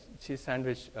had a cheese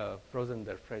sandwich frozen in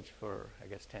their fridge for, I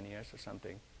guess, 10 years or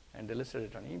something, and they listed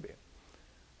it on eBay.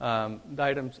 The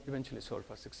items eventually sold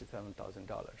for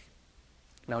 $67,000.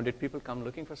 Now, did people come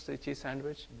looking for a cheese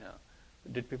sandwich? No.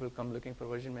 Did people come looking for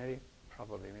Virgin Mary?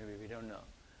 Probably, maybe, we don't know.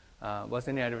 Was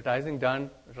any advertising done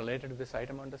related to this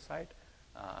item on the site?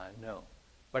 No.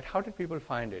 But how did people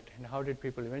find it, and how did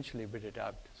people eventually bid it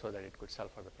up so that it could sell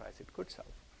for the price it could sell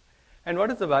for? And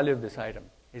what is the value of this item?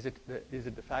 Is it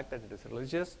the fact that it is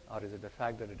religious, or is it the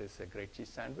fact that it is a great cheese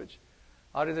sandwich,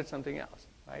 or is it something else,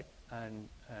 right? And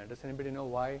does anybody know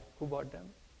why? Who bought them?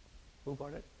 Who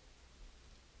bought it?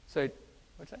 So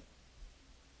what's that?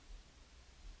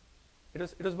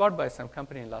 It was bought by some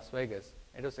company in Las Vegas.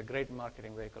 It was a great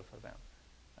marketing vehicle for them,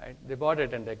 right? They bought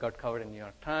it and they got covered in New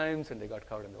York Times, and they got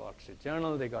covered in the Wall Street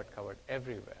Journal. They got covered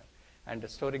everywhere, and the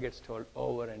story gets told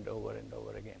over and over and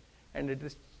over again. And it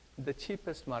is the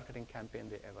cheapest marketing campaign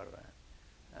they ever ran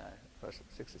for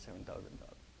 $67,000,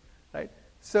 right?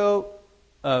 So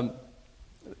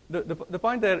the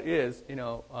point there is,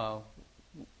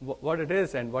 what it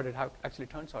is and what it actually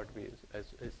turns out to be is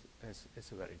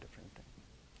a very different thing.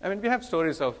 I mean, we have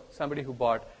stories of somebody who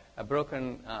bought a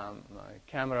broken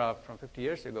camera from 50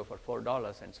 years ago for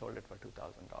 $4 and sold it for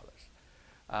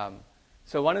 $2,000.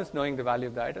 So one is knowing the value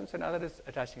of the items, and another is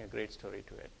attaching a great story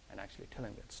to it and actually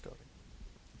telling that story.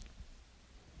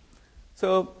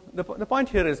 So the point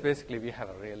here is basically we have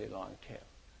a really long tail.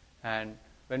 And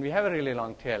when we have a really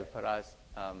long tail, for us,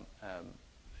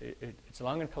 it's a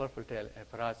long and colorful tail, and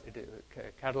for us,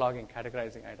 cataloging,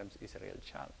 categorizing items is a real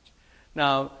challenge.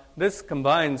 Now, this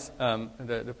combines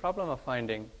the problem of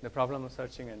finding, the problem of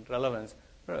searching and relevance,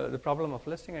 the problem of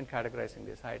listing and categorizing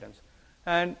these items,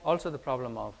 and also the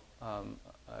problem of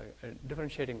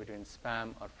differentiating between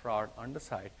spam or fraud on the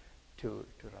site to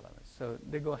relevance. So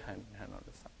they go hand in hand on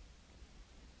the site.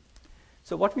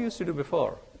 So what we used to do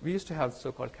before, we used to have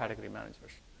so-called category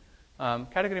managers.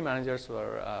 Category managers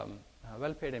were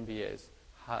well-paid MBAs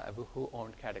who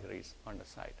owned categories on the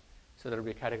site. So there would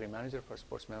be a category manager for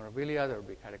sports memorabilia, there would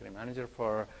be a category manager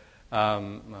for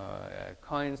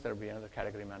coins, there would be another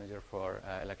category manager for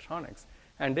electronics,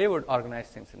 and they would organize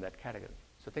things in that category.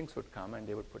 So things would come and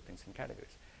they would put things in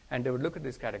categories. And they would look at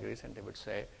these categories and they would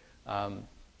say,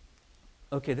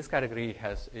 okay, this category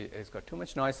has got too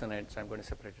much noise in it, so I'm going to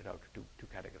separate it out to two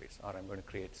categories, or I'm going to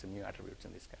create some new attributes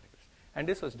in these categories. And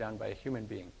this was done by a human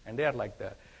being, and they are like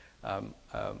the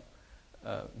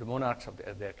monarchs of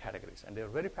their categories, and they were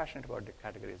very passionate about the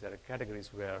categories. There are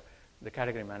categories where the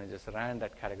category managers ran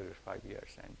that category for 5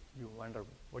 years, and you wonder,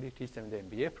 what do you teach them in the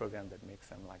MBA program that makes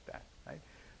them like that, right?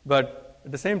 But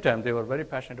at the same time, they were very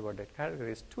passionate about their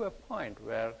categories to a point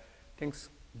where things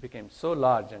became so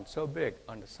large and so big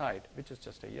on the site, which was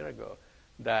just a year ago,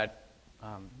 that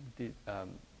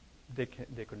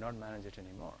they could not manage it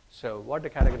anymore. So what the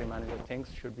category manager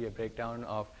thinks should be a breakdown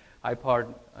of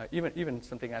iPod, even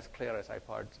something as clear as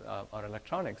iPods or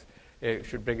electronics, it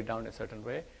should break it down a certain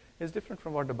way, is different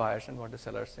from what the buyers and what the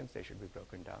sellers think they should be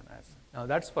broken down as. Now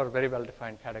that's for very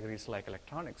well-defined categories like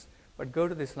electronics, but go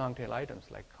to these long-tail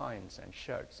items like coins and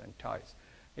shirts and toys.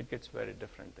 It gets very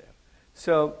different there.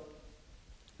 So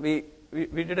we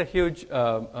did a huge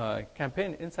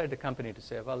campaign inside the company to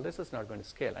say, well, this is not going to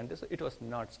scale, and it was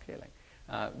not scaling.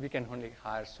 We can only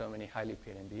hire so many highly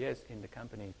paid MBAs in the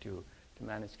company to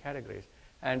manage categories.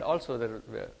 And also,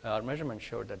 our measurement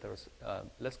showed that there was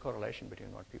less correlation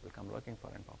between what people come looking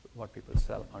for and what people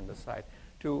sell on the site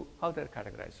to how they're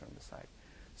categorized on the site.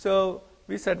 So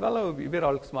we said, well, we're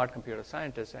all smart computer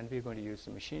scientists, and we're going to use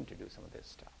the machine to do some of this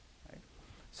stuff. Right?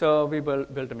 So we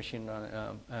built a machine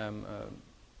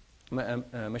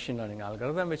learning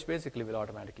algorithm, which basically will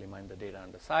automatically mine the data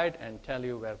on the site and tell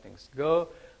you where things go.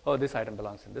 Oh, this item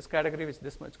belongs in this category with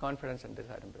this much confidence, and this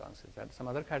item belongs in some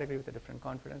other category with a different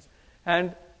confidence.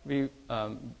 And we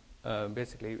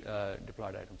basically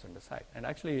deployed items on the site. And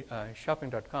actually,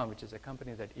 shopping.com, which is a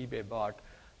company that eBay bought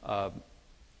a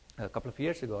couple of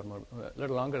years ago, or more, a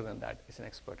little longer than that, is an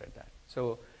expert at that.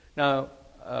 So now,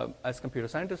 as computer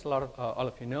scientists, all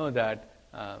of you know that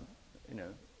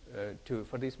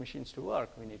for these machines to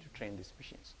work, we need to train these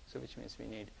machines. So which means we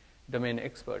need domain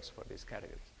experts for these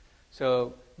categories.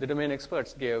 So the domain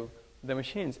experts give the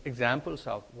machines examples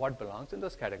of what belongs in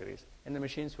those categories, and the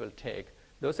machines will take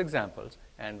those examples,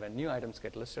 and when new items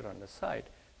get listed on the site,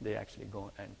 they actually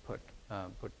go and put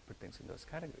things in those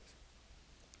categories.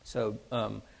 So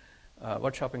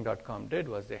what shopping.com did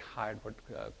was they hired what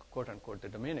quote unquote the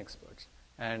domain experts,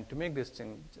 and to make these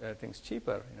things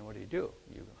cheaper, what do?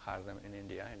 You hire them in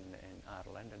India and in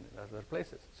Ireland and other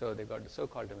places. So they got the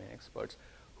so-called domain experts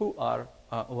who are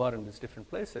in these different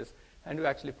places, and who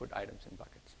actually put items in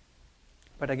buckets.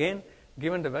 But again,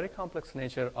 given the very complex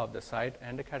nature of the site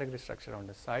and the category structure on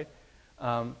the site,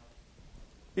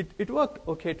 it worked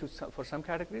okay for some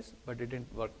categories, but it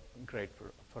didn't work great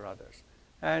for others.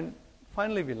 And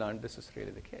finally, we learned this is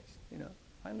really the case.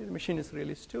 Finally, the machine is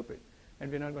really stupid,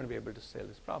 and we're not going to be able to solve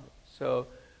this problem. So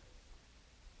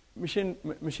machine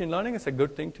learning is a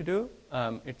good thing to do.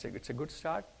 It's a good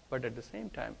start, but at the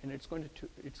same time, it's going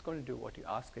to do what you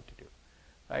ask it to do,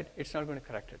 right? It's not going to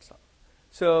correct itself.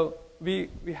 So we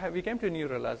came to a new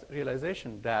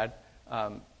realization that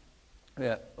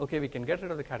okay, we can get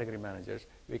rid of the category managers.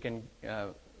 We can,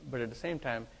 but at the same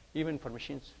time, even for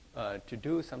machines to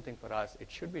do something for us,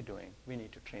 it should be doing. We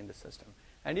need to train the system,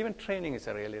 and even training is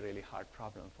a really, really hard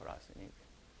problem for us in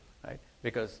eBay, right?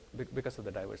 Because of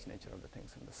the diverse nature of the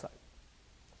things on the site.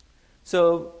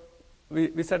 So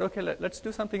we said, okay, let's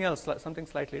do something else, something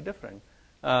slightly different.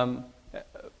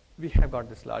 We have got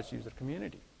this large user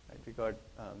community. Right? We got,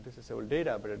 this is old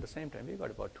data, but at the same time, we got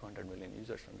about 200 million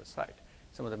users on the site.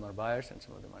 Some of them are buyers, and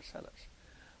some of them are sellers.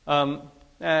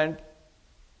 And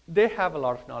they have a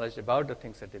lot of knowledge about the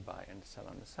things that they buy and sell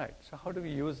on the site. So how do we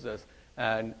use this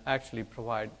and actually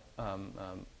provide,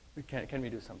 can we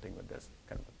do something with this?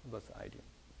 Kind of was the idea.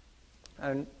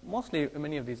 And mostly,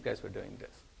 many of these guys were doing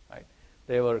this, right?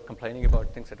 They were complaining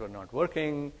about things that were not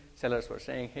working. Sellers were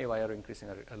saying, hey, why are you increasing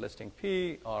our listing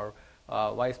fee? Or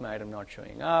why is my item not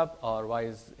showing up? Or why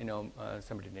is,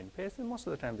 somebody didn't pay? So most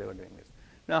of the time they were doing this.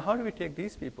 Now, how do we take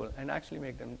these people and actually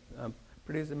make them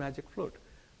produce the magic flute,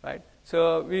 right?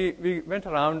 So we went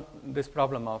around this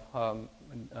problem of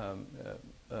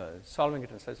solving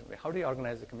it in such a way. How do you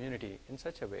organize the community in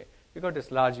such a way? We got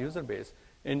this large user base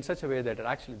in such a way that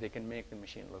actually they can make the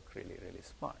machine look really, really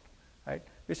smart, right?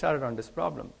 We started on this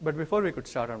problem. But before we could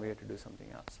start on, we had to do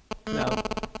something else.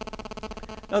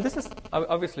 Now this is,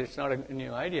 obviously, it's not a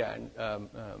new idea. And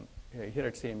here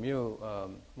at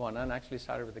CMU, Monan actually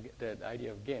started with the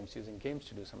idea of games, using games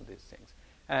to do some of these things.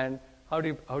 And how do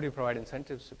you provide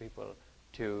incentives to people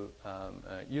to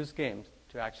use games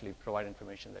to actually provide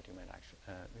information that you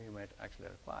might actually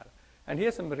require? And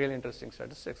here's some really interesting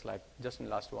statistics, like just in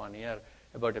the last 1 year,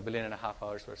 about 1.5 billion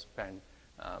hours were spent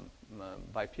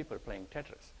by people playing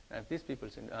Tetris. And if these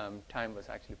people's time was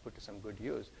actually put to some good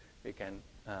use, we can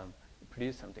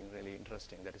produce something really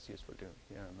interesting that is useful to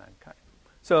mankind.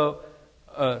 So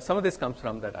some of this comes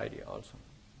from that idea also.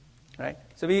 Right?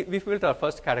 So we built our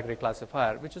first category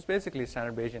classifier, which is basically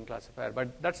standard Bayesian classifier,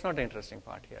 but that's not the interesting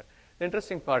part here. The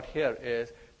interesting part here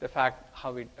is the fact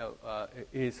how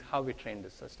we train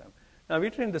this system. Now, we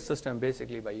trained this system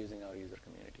basically by using our user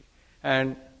community.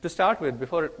 And to start with,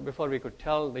 before we could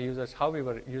tell the users how we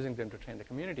were using them to train the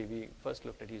community, we first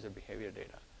looked at user behavior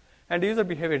data. And the user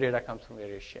behavior data comes from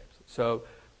various shapes. So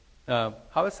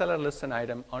how a seller lists an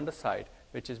item on the site,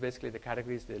 which is basically the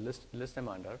categories they list them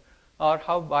under, or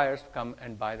how buyers come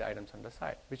and buy the items on the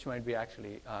site, which might be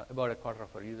actually about a quarter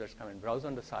of our users come and browse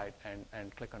on the site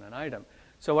and click on an item.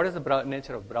 So what is the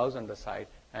nature of browse on the site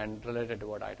and related to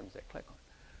what items they click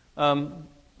on?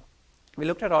 We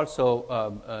looked at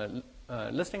also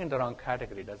listing in the wrong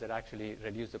category. Does it actually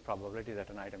reduce the probability that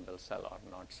an item will sell or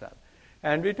not sell?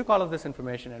 And we took all of this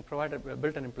information and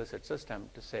built an implicit system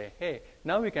to say, hey,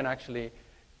 now we can actually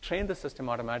train the system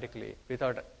automatically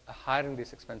without hiring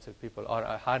these expensive people or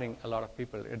hiring a lot of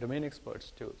people, domain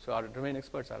experts too. So our domain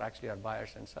experts are actually our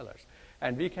buyers and sellers.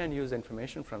 And we can use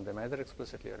information from them, either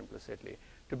explicitly or implicitly,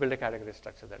 to build a category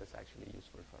structure that is actually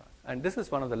useful for us. And this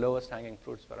is one of the lowest hanging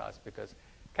fruits for us because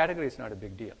category is not a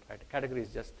big deal, right? Category is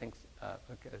just things,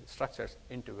 structures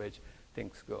into which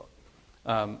things go.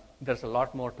 There's a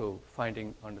lot more to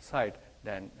finding on the site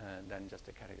than just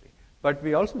a category. But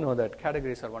we also know that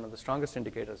categories are one of the strongest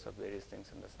indicators of various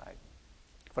things in the site.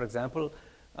 For example,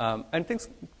 and things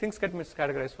get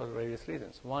miscategorized for various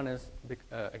reasons. One is,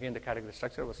 again, the category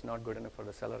structure was not good enough for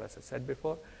the seller, as I said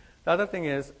before. The other thing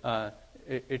is,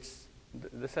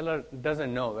 the seller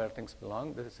doesn't know where things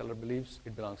belong. The seller believes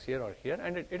it belongs here or here,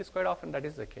 and it is quite often that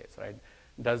is the case, right?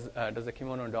 Does the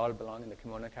kimono doll belong in the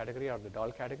kimono category or the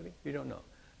doll category? We don't know,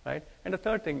 right? And the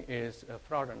third thing is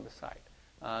fraud on the site.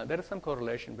 There is some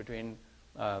correlation between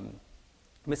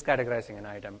miscategorizing an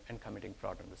item and committing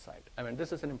fraud on the site. I mean,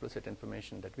 this is an implicit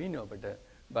information that we know,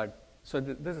 so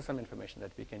this is some information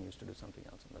that we can use to do something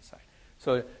else on the site.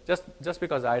 So just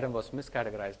because the item was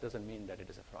miscategorized doesn't mean that it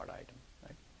is a fraud item,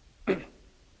 right?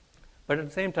 But at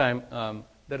the same time,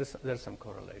 there is some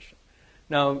correlation.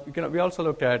 Now, we also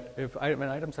looked at when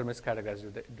items are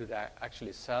miscategorized, do they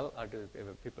actually sell, or do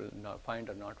people find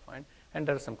or not find? And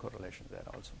there is some correlation there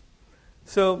also.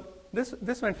 So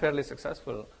this went fairly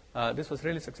successful. This was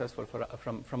really successful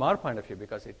from our point of view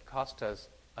because it cost us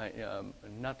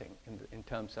nothing in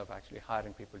terms of actually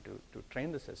hiring people to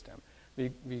train the system.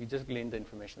 We just gleaned the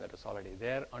information that was already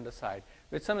there on the site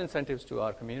with some incentives to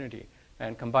our community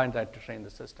and combined that to train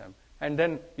the system and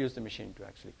then use the machine to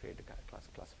actually create a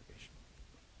classification.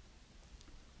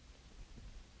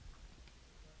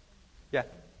 Yeah?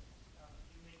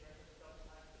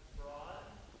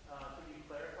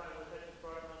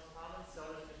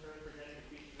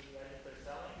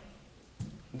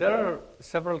 There are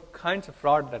several kinds of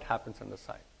fraud that happens on the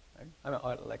site, right? I mean,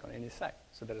 like on any site.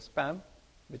 So there is spam,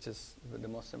 which is the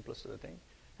most simplest of the thing.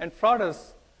 And fraud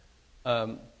is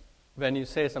when you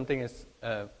say something is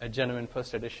a genuine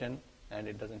first edition and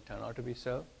it doesn't turn out to be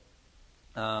so.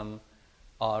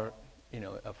 Or,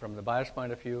 from the buyer's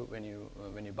point of view, when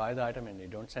you buy the item and you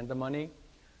don't send the money.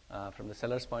 From the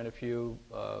seller's point of view,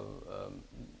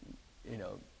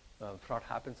 fraud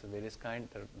happens of various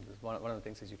kinds. One of the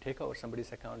things is you take over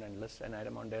somebody's account and list an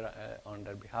item on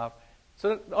their behalf.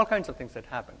 So all kinds of things that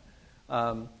happen.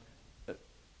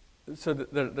 So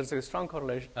there's a strong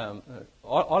correlation.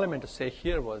 All I meant to say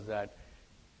here was that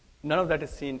none of that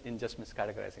is seen in just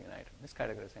miscategorizing an item.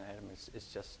 Miscategorizing an item is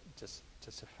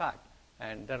just a fact.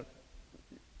 And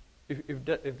if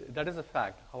that is a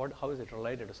fact, how is it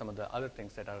related to some of the other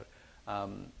things that are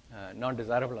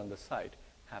non-desirable on the site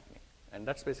happening? And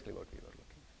that's basically what we were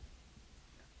looking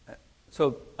at.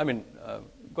 So, I mean,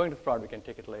 going to fraud, we can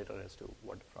take it later as to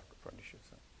what the fraud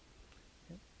issues are.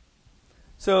 Okay.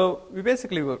 So we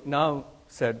basically now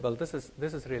said, well, this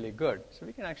is really good. So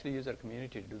we can actually use our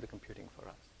community to do the computing for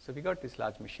us. So we got these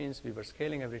large machines. We were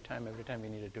scaling every time. Every time we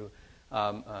needed to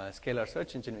scale our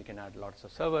search engine, we can add lots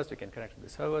of servers. We can connect to the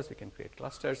servers. We can create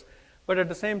clusters. But at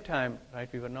the same time,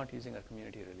 right, we were not using our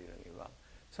community really, really well.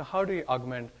 So how do we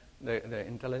augment the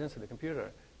intelligence of the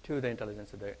computer to the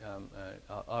intelligence of the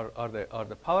or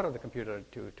the power of the computer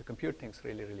to compute things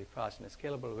really, really fast in a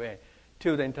scalable way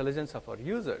to the intelligence of our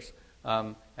users,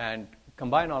 and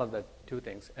combine all of the two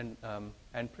things and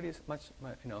produce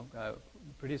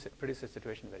a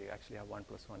situation where you actually have 1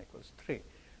 + 1 = 3,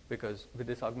 because with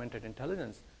this augmented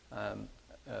intelligence,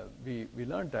 we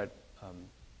learned that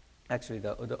actually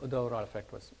the overall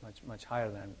effect was much higher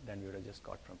than we would have just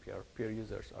got from pure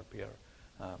users or pure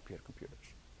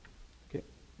computers. Okay.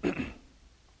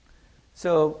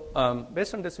 So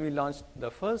based on this, we launched the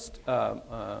first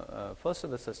of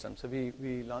the system. So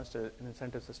we launched an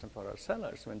incentive system for our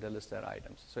sellers when they list their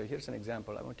items. So here's an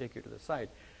example. I won't take you to the site,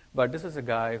 but this is a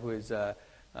guy who is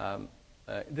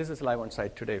this is live on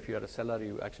site today. If you are a seller,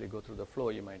 you actually go through the flow.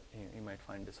 You might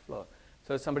find this flow.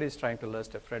 So somebody is trying to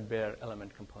list a threadbare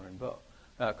element component bow,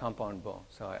 compound bow.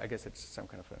 So I guess it's some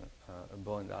kind of a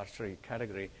bow in the archery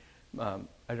category. I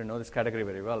don't know this category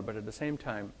very well, but at the same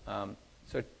time,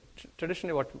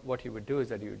 traditionally what you would do is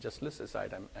that you just list this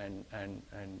item and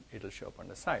it'll show up on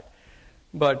the site.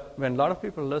 But when a lot of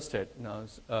people list it, now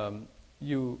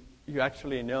you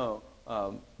actually know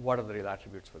what are the real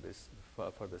attributes for this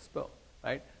bow,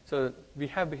 right? So we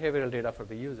have behavioral data for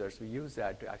the users. We use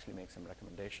that to actually make some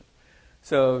recommendation.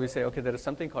 So we say, okay, there is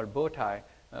something called bow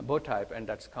type, and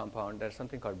that's compound. There's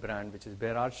something called brand, which is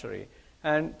bare archery.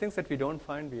 And things that we don't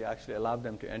find, we actually allow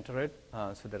them to enter it.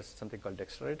 So there's something called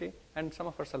dexterity. And some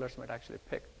of our sellers might actually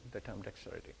pick the term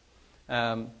dexterity.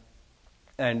 And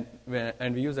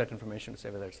we use that information to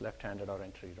say whether it's left-handed or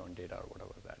enter your own data or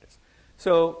whatever that is.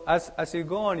 So as you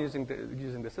go on using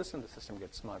the system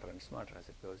gets smarter and smarter as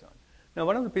it goes on. Now,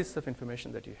 one of the pieces of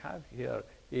information that you have here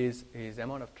is the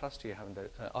amount of trust you have in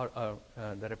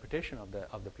the reputation of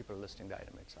the people listing the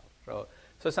item itself.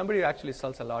 So somebody who actually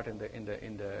sells a lot in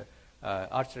the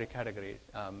archery category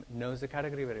knows the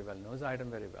category very well, knows the item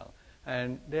very well,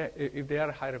 and if they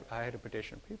are high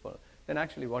reputation people, then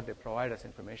actually what they provide as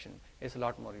information is a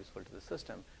lot more useful to the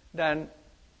system than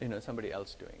somebody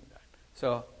else doing that.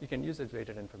 So you can use this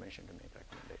weighted information to make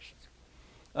recommendations.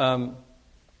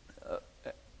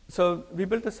 So we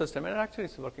built a system, and it actually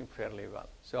is working fairly well.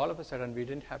 So all of a sudden, we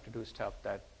didn't have to do stuff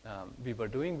that we were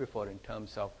doing before in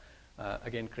terms of,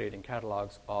 again, creating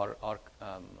catalogs or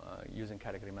using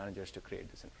category managers to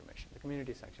create this information. The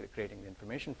community is actually creating the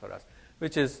information for us,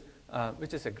 which is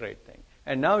a great thing.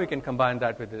 And now we can combine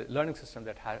that with the learning system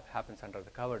that happens under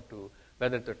the cover to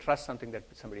whether to trust something that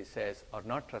somebody says or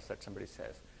not trust that somebody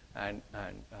says, and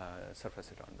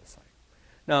surface it on the site.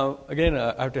 Now, again,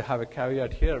 I have to have a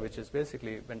caveat here, which is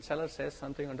basically when seller says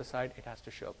something on the site, it has to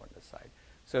show up on the site.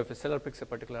 So if a seller picks a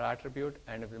particular attribute,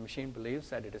 and if the machine believes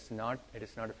that it is not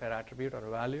a fair attribute or a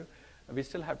value, we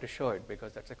still have to show it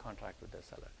because that's a contract with the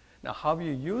seller. Now, how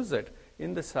you use it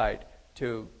in the site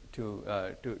for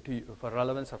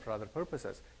relevance or for other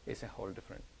purposes is a whole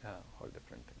different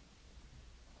thing.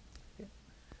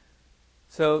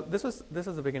 So this is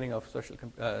the beginning of social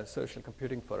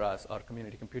computing for us, or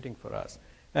community computing for us.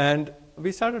 And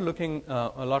we started looking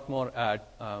a lot more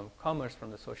at commerce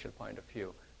from the social point of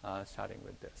view, starting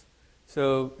with this.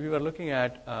 So we were looking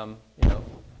at,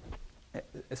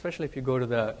 especially if you go to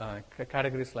the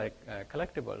categories like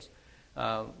collectibles,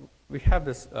 we have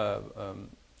this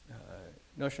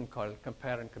notion called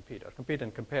compare and compete, or compete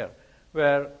and compare,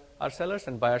 where our sellers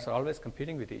and buyers are always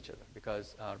competing with each other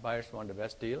because our buyers want the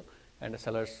best deal and the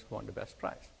sellers want the best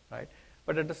price, right?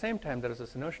 But at the same time, there is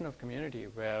this notion of community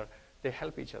where they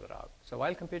help each other out. So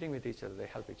while competing with each other, they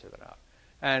help each other out.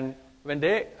 And when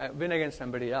they win against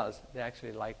somebody else, they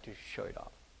actually like to show it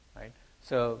off, right?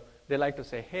 So they like to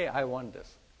say, "Hey, I won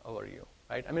this over you,"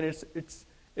 right? I mean,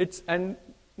 and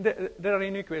there are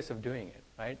unique ways of doing it,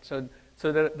 right? So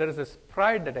there is this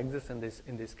pride that exists in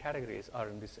these categories or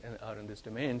in these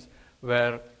domains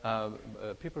where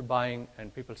people buying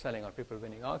and people selling or people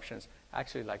winning auctions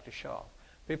actually like to show off.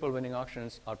 People winning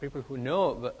auctions are people who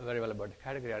know very well about the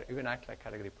category or even act like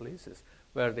category polices,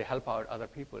 where they help out other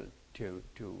people to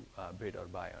bid or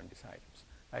buy on these items,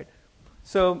 right?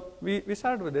 So we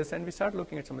started with this, and we started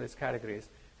looking at some of these categories,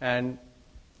 and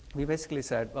we basically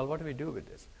said, well, what do we do with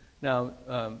this? Now,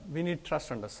 we need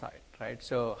trust on the site, right?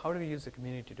 So how do we use the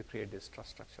community to create this trust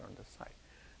structure on the site,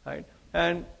 right?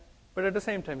 But at the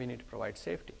same time, we need to provide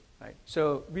safety, right?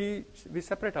 So we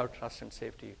separate out trust and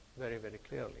safety very, very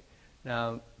clearly.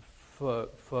 Now,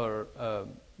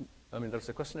 there's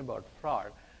a question about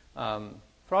fraud.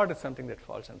 Fraud is something that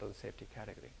falls under the safety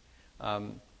category.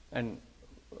 And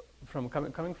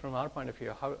coming from our point of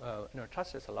view,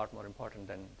 trust is a lot more important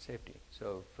than safety.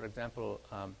 So, for example,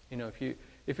 if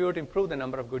you were to improve the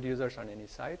number of good users on any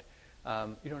site,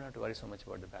 you don't have to worry so much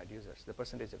about the bad users. The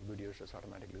percentage of good users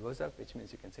automatically goes up, which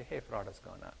means you can say, hey, fraud has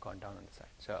gone down on the site.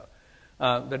 So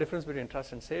the difference between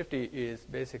trust and safety is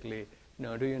basically,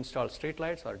 do you install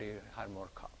streetlights or do you hire more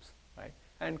cops, right?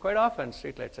 And quite often,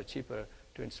 streetlights are cheaper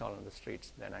to install on the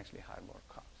streets than actually hire more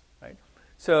cops, right?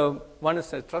 So one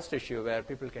is a trust issue where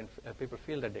people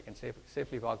feel that they can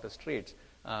safely walk the streets,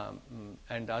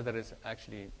 and the other is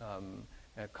actually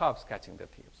cops catching the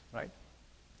thieves, right?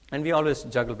 And we always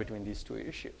juggle between these two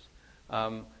issues.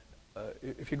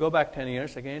 if you go back 10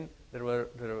 years again, there were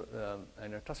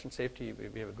trust and safety.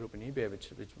 We have a group in eBay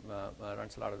which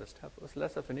runs a lot of this stuff. It was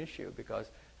less of an issue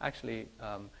because actually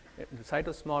the site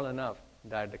was small enough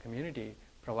that the community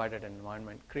provided an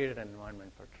environment, created an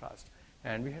environment for trust,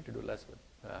 and we had to do less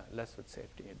with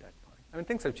safety at that point. I mean,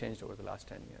 things have changed over the last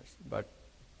 10 years, but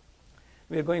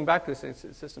we are going back to a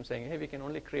system saying, hey, we can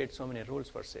only create so many rules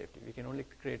for safety. We can only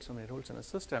create so many rules in a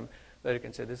system where you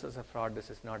can say this is a fraud, this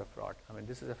is not a fraud. I mean,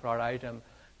 this is a fraud item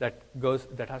that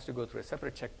has to go through a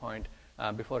separate checkpoint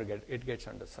before it gets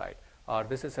on the site. Or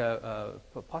this is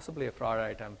possibly a fraud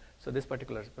item, so this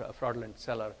particular fraudulent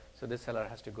seller, so this seller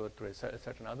has to go through a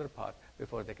certain other path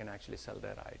before they can actually sell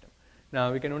their item.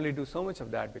 Now, we can only do so much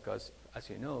of that because, as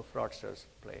you know, fraudsters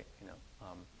play,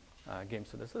 games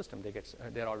to the system.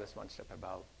 They're always one step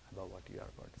above what you are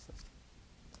about the system,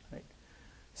 right?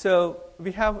 So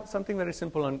we have something very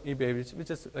simple on eBay,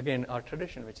 which is again our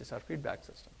tradition, which is our feedback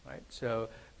system, right? So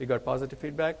we got positive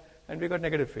feedback and we got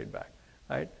negative feedback,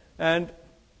 right? And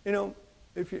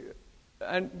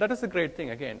and that is a great thing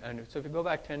again. And so if you go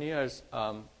back 10 years,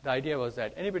 the idea was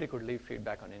that anybody could leave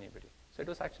feedback on anybody. So it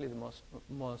was actually the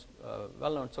most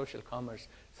well-known social commerce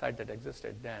site that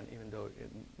existed then, even though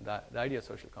the idea of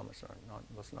social commerce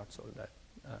was not sold that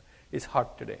is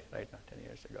hot today, right, not 10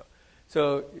 years ago.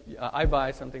 So I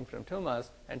buy something from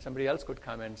Thomas, and somebody else could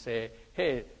come and say,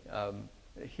 hey,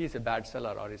 he's a bad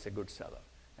seller or he's a good seller.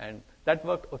 And that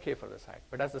worked okay for the site.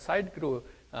 But as the site grew,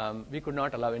 we could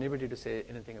not allow anybody to say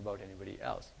anything about anybody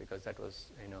else because that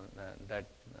was,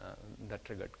 that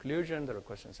triggered collusion. There were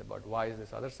questions about why is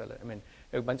this other seller. I mean,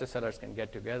 a bunch of sellers can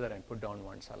get together and put down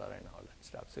one seller and all that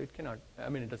stuff. So it cannot,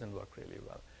 it doesn't work really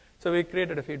well. So we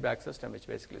created a feedback system which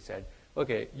basically said,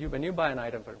 okay, when you buy an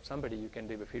item from somebody, you can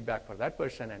leave a feedback for that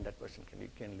person, and that person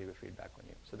can leave a feedback on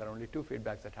you. So there are only two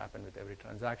feedbacks that happen with every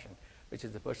transaction, which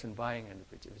is the person buying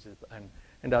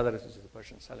and the other is the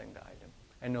person selling the item,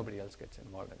 and nobody else gets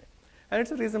involved in it. And it's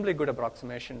a reasonably good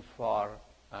approximation for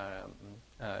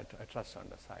trust on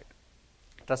the site,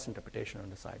 trust interpretation on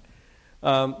the site.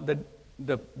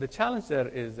 The challenge there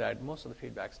is that most of the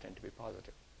feedbacks tend to be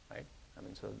positive, right?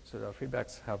 So our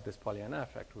feedbacks have this Pollyanna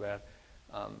effect where,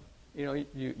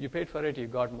 you paid for it, you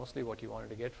got mostly what you wanted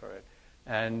to get for it,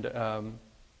 and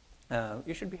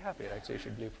you should be happy, right? So you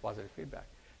should leave positive feedback.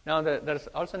 Now, there's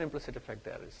also an implicit effect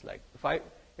there. It's like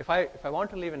if I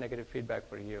want to leave a negative feedback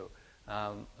for you,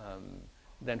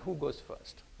 then who goes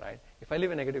first, right? If I leave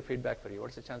a negative feedback for you,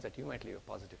 what's the chance that you might leave a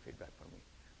positive feedback for me?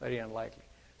 Very unlikely.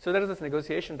 So there is this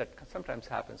negotiation that sometimes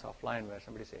happens offline where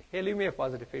somebody says, hey, leave me a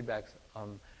positive feedback,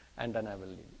 and then I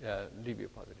will leave you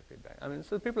positive feedback.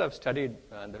 So people have studied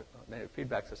the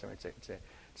feedback system.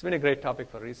 It's been a great topic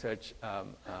for research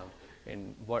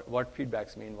in what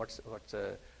feedbacks mean, what's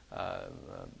the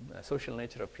social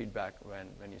nature of feedback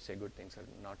when you say good things or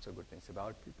not so good things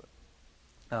about people.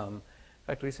 In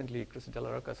fact, recently, Chris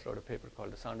Delarocas wrote a paper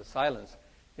called The Sound of Silence.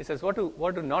 He says, what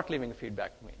do not leaving a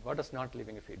feedback mean? What does not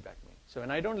leaving a feedback mean? So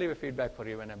when I don't leave a feedback for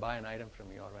you, when I buy an item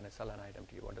from you or when I sell an item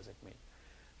to you, what does it mean,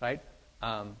 right?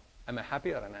 Am I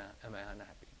happy or am I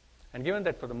unhappy? And given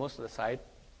that for the most of the site,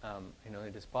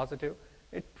 it is positive,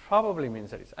 it probably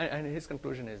means that it's, and his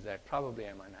conclusion is that probably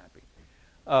I'm unhappy.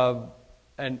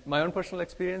 And my own personal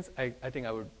experience, I think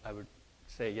I would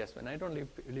say yes. When I don't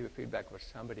leave a feedback for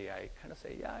somebody, I kind of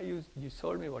say, yeah, you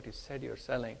sold me what you said you're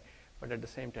selling, but at the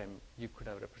same time, you could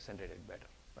have represented it better,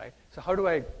 right? So how do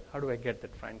I get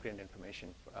that fine-grained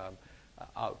information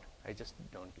out? I just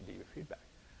don't leave a feedback,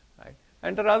 right?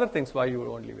 And there are other things why you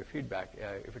won't leave a feedback.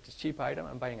 If it's a cheap item,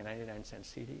 I'm buying a 99-cent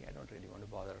CD, I don't really want to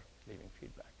bother leaving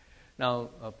feedback. Now,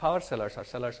 power sellers or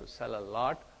sellers who sell a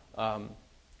lot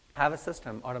have a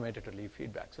system automated to leave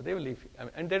feedback. So they will leave,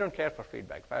 and they don't care for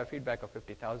feedback. If I have feedback of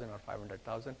 50,000 or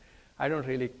 500,000, I don't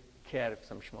really care if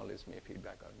some schmo leaves me a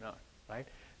feedback or not, right?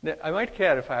 I might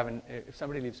care if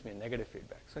somebody leaves me a negative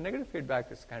feedback. So negative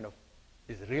feedback is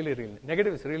really, really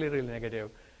negative is really, really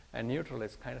negative, and neutral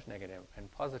is kind of negative,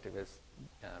 and positive is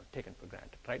taken for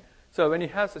granted, right? So when you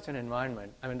have such an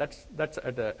environment, that's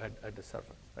at the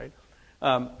surface, right?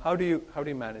 How do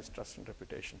you manage trust and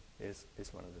reputation is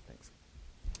one of the things.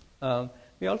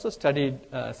 We also studied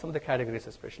some of the categories,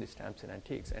 especially stamps and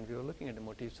antiques, and we were looking at the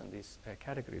motifs on these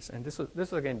categories. And this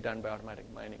was again done by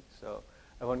automatic mining, so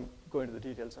I won't go into the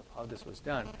details of how this was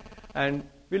done. And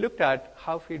we looked at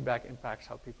how feedback impacts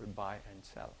how people buy and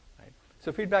sell, right?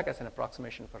 So feedback as an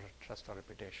approximation for trust or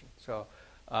reputation. So,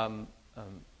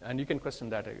 and you can question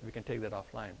that. We can take that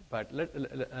offline. But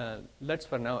let's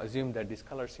for now assume that these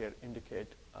colors here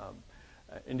indicate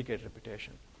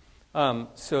reputation.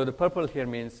 So the purple here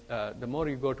means the more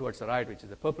you go towards the right, which is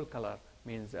the purple color,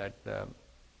 means that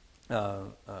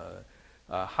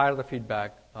higher the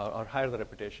feedback or higher the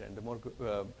reputation, the more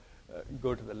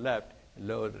go to the left,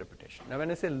 lower the reputation. Now,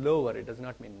 when I say lower, it does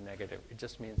not mean negative. It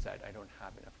just means that I don't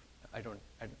have enough.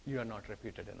 You are not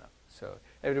reputed enough. So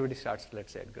everybody starts,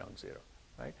 let's say, at ground zero,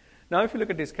 right? Now, if you look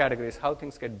at these categories, how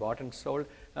things get bought and sold,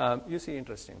 you see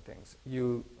interesting things.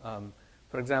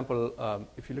 For example,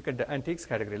 if you look at the antiques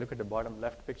category, look at the bottom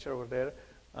left picture over there.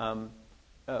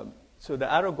 So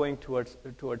the arrow going towards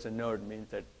a node means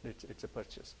that it's a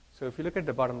purchase. So if you look at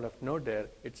the bottom left node there,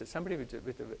 it's somebody with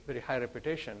a very high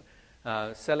reputation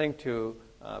selling to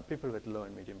people with low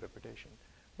and medium reputation.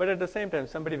 But at the same time,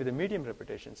 somebody with a medium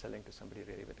reputation selling to somebody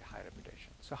really with a high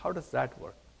reputation. So how does that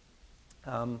work?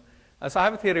 So I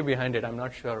have a theory behind it. I'm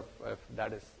not sure if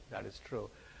that is true.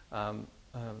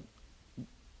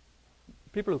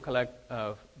 People who collect,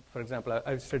 for example,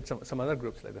 I've studied some other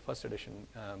groups like the first edition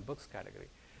books category.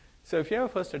 So if you have a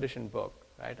first edition book,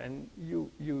 right, and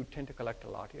you tend to collect a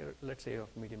lot here, let's say you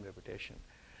have medium reputation,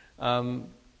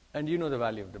 and you know the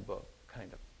value of the book,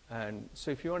 kind of. And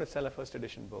so if you want to sell a first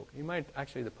edition book, you might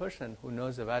actually, the person who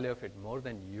knows the value of it more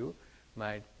than you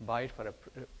might buy it for a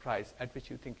price at which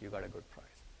you think you got a good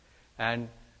price. And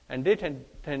they tend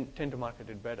to market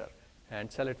it better and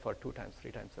sell it for 2 times,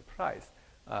 3 times the price.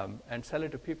 And sell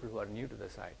it to people who are new to the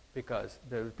site, because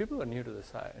the people who are new to the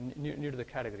site, new to the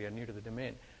category, or new to the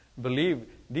domain, believe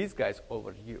these guys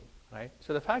over you, right?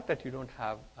 So the fact that you don't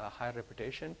have a high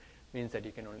reputation means that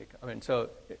you can only, so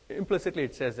implicitly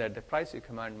it says that the price you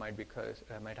command might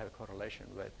have a correlation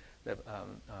with the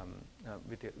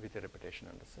reputation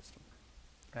on the system,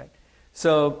 right?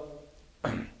 So,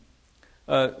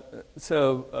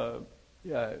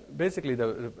 yeah, basically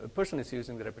the person is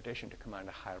using the reputation to command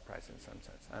a higher price in some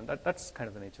sense, and that's kind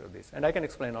of the nature of these. And I can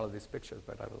explain all of these pictures,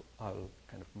 but I will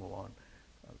kind of move on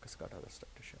because I've got other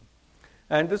stuff to show.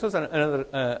 And this was another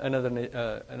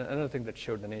thing that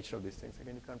showed the nature of these things.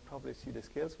 Again, you can't probably see the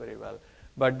scales very well,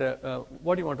 but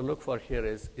what you want to look for here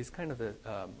is kind of the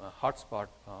hotspot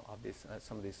of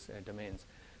some of these domains.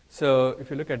 So if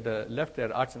you look at the left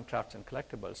there, arts and crafts and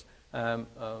collectibles.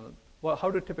 Well,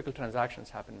 how do typical transactions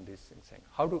happen in these things?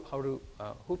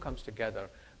 Who comes together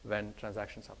when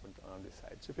transactions happen on this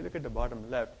side? So if you look at the bottom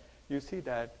left, you see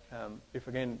that if,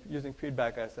 again, using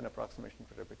feedback as an approximation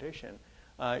for reputation,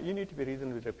 you need to be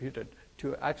reasonably reputed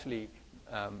to actually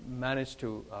manage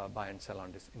to buy and sell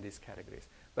in these categories.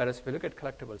 Whereas if you look at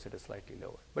collectibles, it is slightly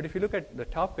lower. But if you look at the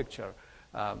top picture,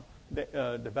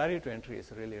 the barrier to entry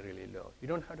is really, really low. You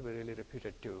don't have to be really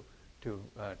reputed to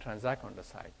transact on the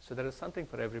site. So there is something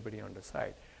for everybody on the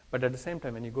site. But at the same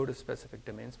time, when you go to specific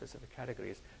domain-specific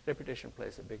categories, reputation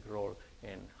plays a big role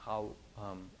in how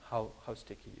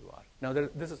sticky you are. Now,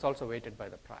 this is also weighted by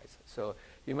the price. So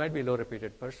you might be a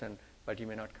low-reputed person, but you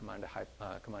may not command a high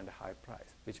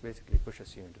price, which basically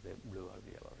pushes you into the blue or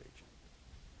the yellow region.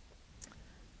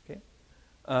 Okay.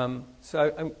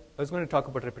 So I was going to talk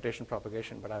about reputation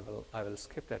propagation, but I will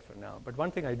skip that for now. But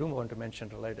one thing I do want to mention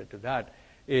related to that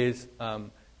is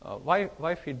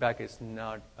why feedback is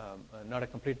not a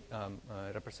complete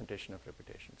representation of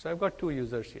reputation. So I've got 2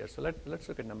 users here. So let's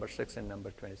look at number 6 and number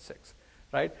 26,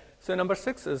 right? So number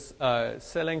 6 is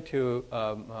selling to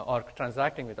or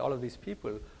transacting with all of these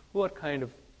people who are kind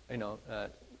of,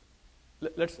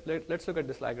 let's look at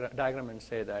this diagram and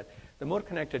say that the more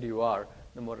connected you are,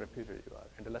 the more reputed you are,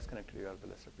 and the less connected you are, the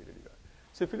less reputed you are.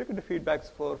 So if you look at the feedback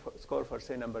score for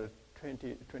say number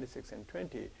 20, 26, and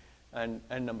 20, and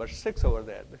number 6 over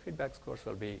there, the feedback scores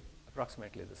will be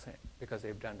approximately the same because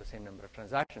they've done the same number of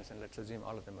transactions, and let's assume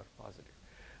all of them are positive.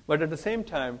 But at the same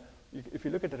time, if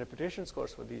you look at the reputation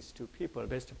scores for these 2 people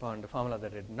based upon the formula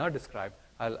that I did not describe,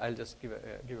 I'll just give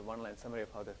a one-line summary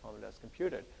of how the formula is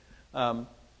computed.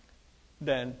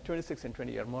 Then 26 and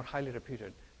 20 are more highly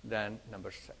reputed than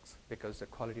number 6 because the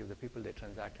quality of the people they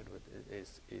transacted with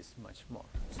is much more.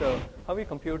 So how we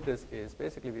compute this is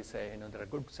basically we say, there are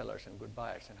good sellers and good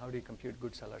buyers. And how do you compute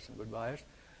good sellers and good buyers?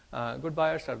 Good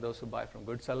buyers are those who buy from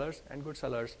good sellers, and good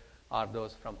sellers are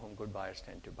those from whom good buyers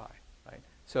tend to buy, right?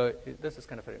 So this is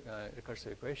kind of a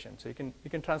recursive equation. So you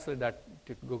can translate that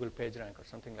to Google PageRank or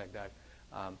something like that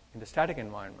in the static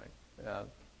environment.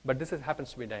 But this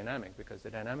happens to be dynamic because the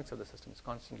dynamics of the system is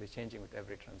constantly changing with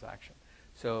every transaction.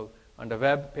 So on the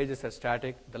web, pages are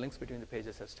static. The links between the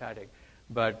pages are static,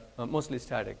 but mostly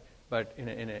static. But in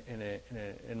an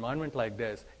environment like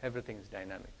this, everything is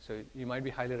dynamic. So you might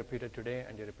be highly reputed today,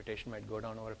 and your reputation might go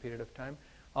down over a period of time.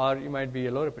 Or you might be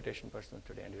a low reputation person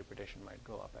today, and your reputation might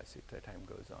go up as the time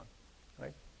goes on,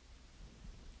 right?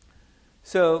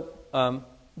 So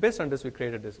based on this, we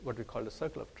created this what we call the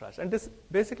circle of trust, and this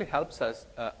basically helps us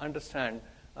understand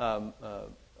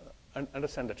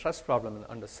understand the trust problem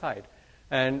on the side.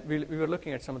 And we were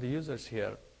looking at some of the users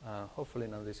here. Hopefully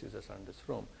none of these users are in this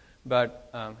room. But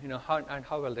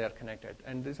how well they are connected.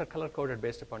 And these are color-coded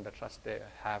based upon the trust they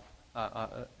have.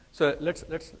 So let's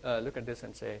look at this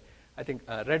and say, I think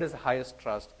red is the highest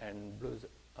trust and blue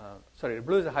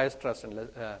is the highest trust and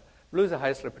blue is the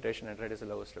highest reputation and red is the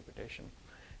lowest reputation.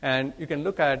 And you can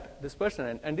look at this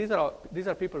person, and these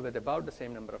are people with about the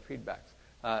same number of feedbacks,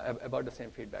 about the same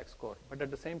feedback score. But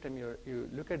at the same time, you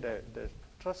look at the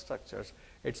trust structures,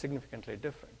 it's significantly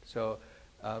different. So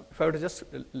if I were to just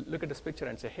look at this picture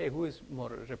and say, hey, who is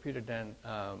more reputed than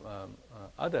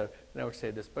other, then I would say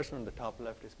this person on the top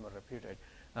left is more reputed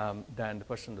than the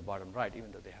person on the bottom right,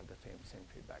 even though they have the same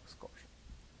feedback scores.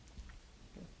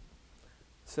 Okay.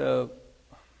 So,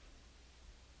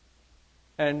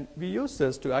 and we use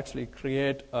this to actually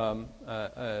create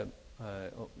what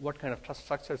kind of trust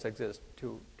structures exist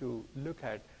to look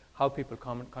at how people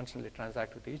constantly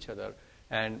transact with each other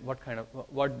and what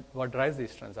drives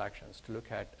these transactions, to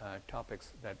look at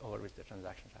topics over which the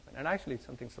transactions happen. And actually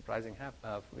something surprising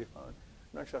we found.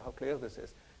 I'm not sure how clear this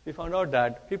is. We found out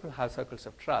that people have circles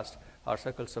of trust or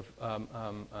circles of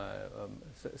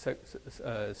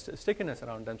stickiness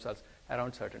around themselves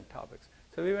around certain topics.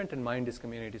 So we went and mined these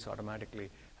communities automatically,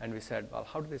 and we said, well,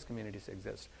 how do these communities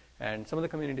exist? And some of the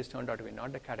communities turned out to be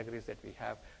not the categories that we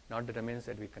have, not the domains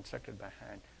that we constructed by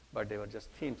hand, but they were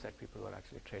just themes that people were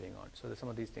actually trading on. So some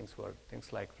of these things were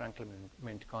things like Franklin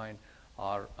Mint coin,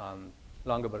 or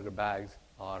Longaberger bags,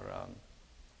 or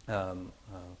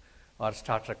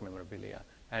Star Trek memorabilia.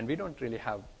 And we don't really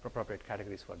have appropriate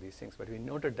categories for these things, but we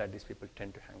noted that these people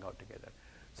tend to hang out together.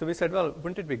 So we said, well,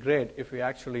 wouldn't it be great if we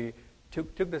actually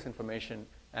took this information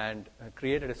and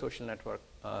created a social network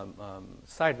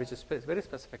site which is very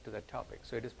specific to that topic.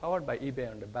 So it is powered by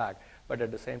eBay on the back, but at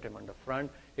the same time on the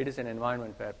front, it is an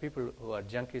environment where people who are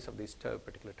junkies of these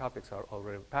particular topics or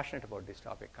very passionate about this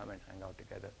topic come and hang out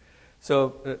together.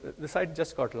 So the site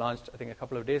just got launched, I think, a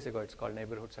couple of days ago. It's called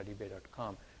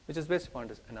neighborhoods.ebay.com, which is based upon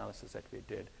this analysis that we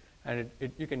did. And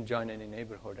you can join any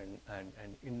neighborhood, and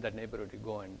in that neighborhood you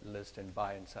go and list and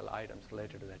buy and sell items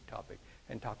related to that topic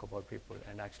and talk about people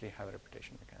and actually have a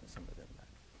reputation mechanism within that.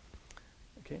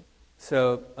 Okay,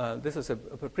 so this is a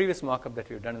previous mock-up that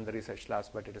we've done in the research labs,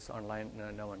 but it is online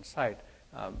now on site,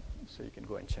 so you can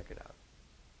go and check it out.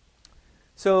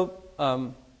 So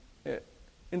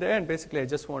in the end, basically, I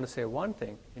just want to say one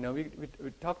thing. We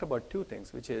talked about two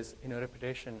things, which is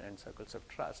reputation and circles of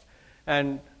trust,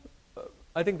 and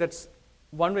I think that's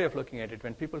one way of looking at it.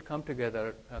 When people come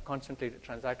together, constantly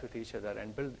transact with each other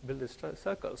and build these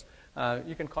circles,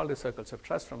 you can call these circles of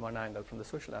trust from one angle, from the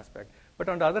social aspect. But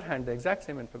on the other hand, the exact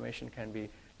same information can be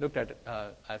looked at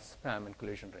as spam and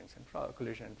collusion rings and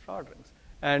collusion and fraud rings.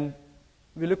 And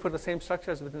we look for the same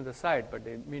structures within the site, but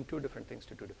they mean two different things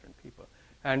to two different people.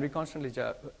 And we constantly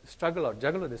struggle or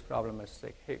juggle with this problem as to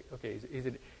say, hey, okay,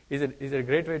 is it a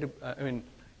great way to,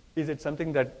 is it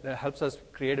something that helps us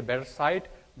create a better site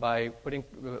by putting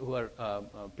people who are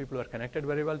connected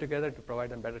very well together to provide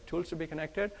them better tools to be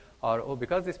connected? Or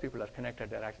because these people are connected,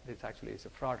 this actually is a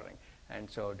fraud ring.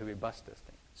 And so do we bust this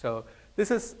thing? So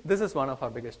this is one of our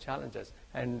biggest challenges.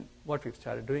 And what we've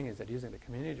started doing is that using the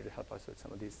community to help us with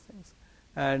some of these things.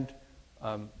 And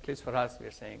at least for us,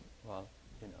 we're saying, well,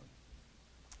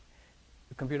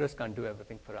 the computers can't do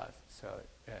everything for us. So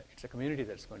it's a community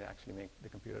that's going to actually make the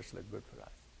computers look good for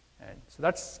us. And so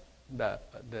that's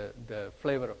the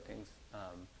flavor of things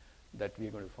that we're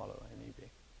going to follow in eBay.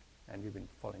 And we've been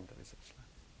following the research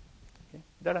labs. Okay,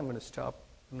 with that I'm going to stop.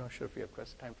 I'm not sure if we have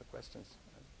time for questions.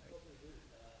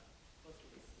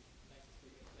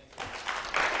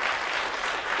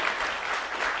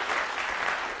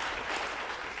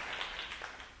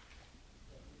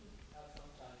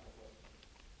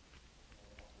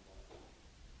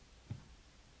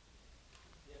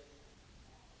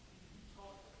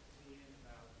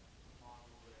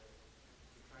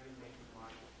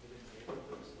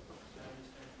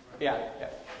 Yeah.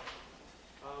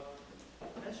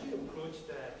 As you approach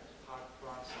that hard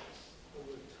process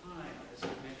over time, as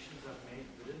connections are made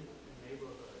within the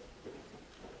neighborhood,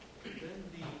 then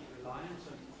the reliance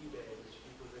on eBay, which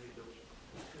people really look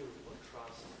to for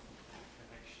trust and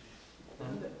connections,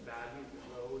 doesn't that value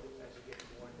erode as you get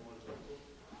more and more local?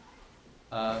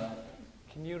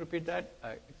 Can you repeat that?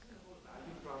 The whole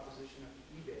value proposition of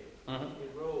eBay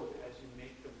erode as you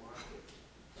make the market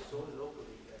so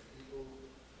locally that people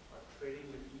are trading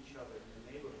with each other in the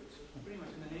neighborhood. So pretty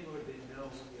much in the neighborhood, they know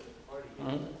who the other party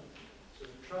is. So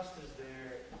the trust is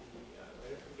there, the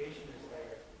verification is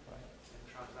there, and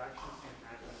transactions can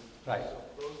happen so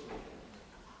closely.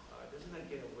 Doesn't that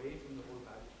get away from the whole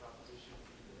value proposition?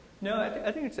 No,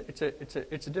 I think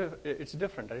it's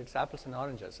different. Right? It's apples and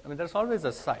oranges. I mean, there's always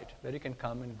a site where you can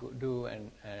come and do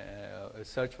and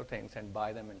search for things and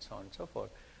buy them and so on and so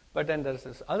forth. But then there's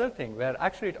this other thing where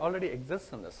actually it already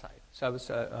exists on the site. So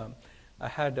I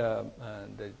had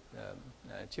the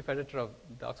chief editor of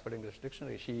the Oxford English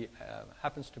Dictionary. She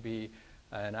happens to be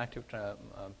an active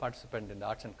participant in the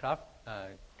arts and craft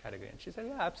category, and she said,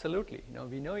 "Yeah, absolutely.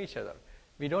 We know each other.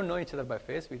 We don't know each other by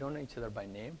face, we don't know each other by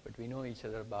name, but we know each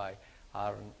other by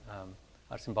our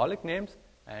symbolic names,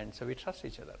 and so we trust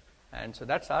each other. And so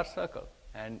that's our circle.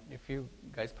 And if you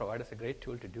guys provide us a great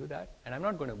tool to do that, and I'm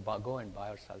not going to go and buy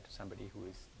or sell to somebody who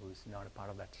is not a part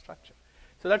of that structure."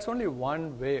 So that's only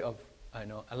one way of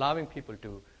allowing people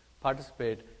to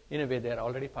participate in a way they're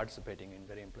already participating in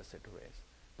very implicit ways.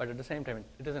 But at the same time,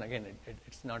 it doesn't. Again,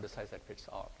 it's not the size that fits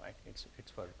all, right? It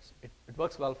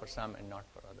works well for some and not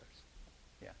for others.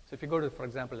 Yeah. So if you go to, for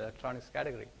example, electronics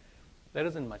category, there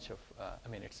isn't much of.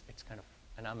 It's kind of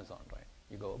an Amazon, right?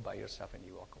 You go buy your stuff and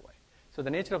you walk away. So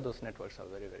the nature of those networks are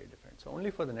very, very different. So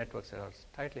only for the networks that are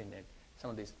tightly knit,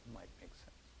 some of these might make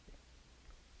sense. Yeah.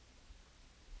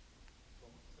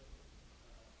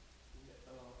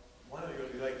 One of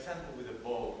your example with the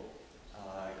bow,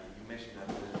 you mentioned that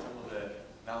some of the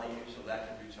values or the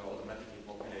attributes are automatically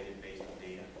populated based on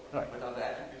data. Right. But are the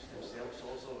attributes themselves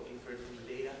also inferred from the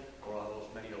data, or are those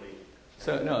manually?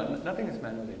 So no, nothing is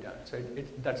manually done. So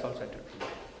that's all entered from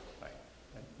data. Right.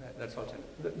 That's all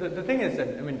entered. The thing is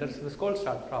that, there's this cold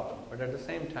start problem, but at the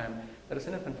same time, there is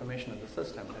enough information in the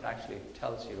system that actually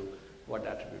tells you what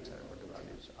the attributes are and what the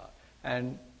values are.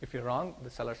 And if you're wrong, the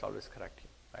sellers always correct you,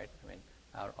 right?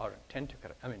 Or tend to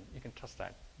correct. You can trust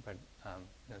that, but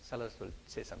sellers will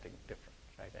say something different,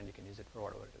 right? And you can use it for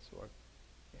whatever it is worth.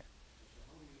 Yeah.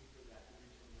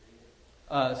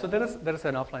 So there is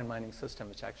an offline mining system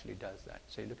which actually does that.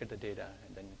 So you look at the data,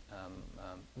 and then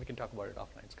we can talk about it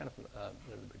offline. It's kind of a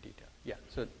little bit detailed. Yeah.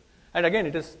 So, and again,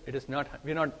 it is not.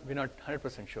 We're not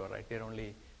 100% sure, right? We're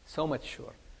only so much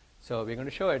sure. So we're going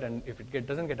to show it, and if it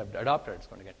doesn't get adopted, it's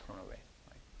going to get thrown away.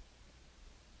 Right?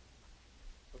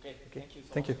 Okay. Thank you.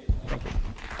 Thank you.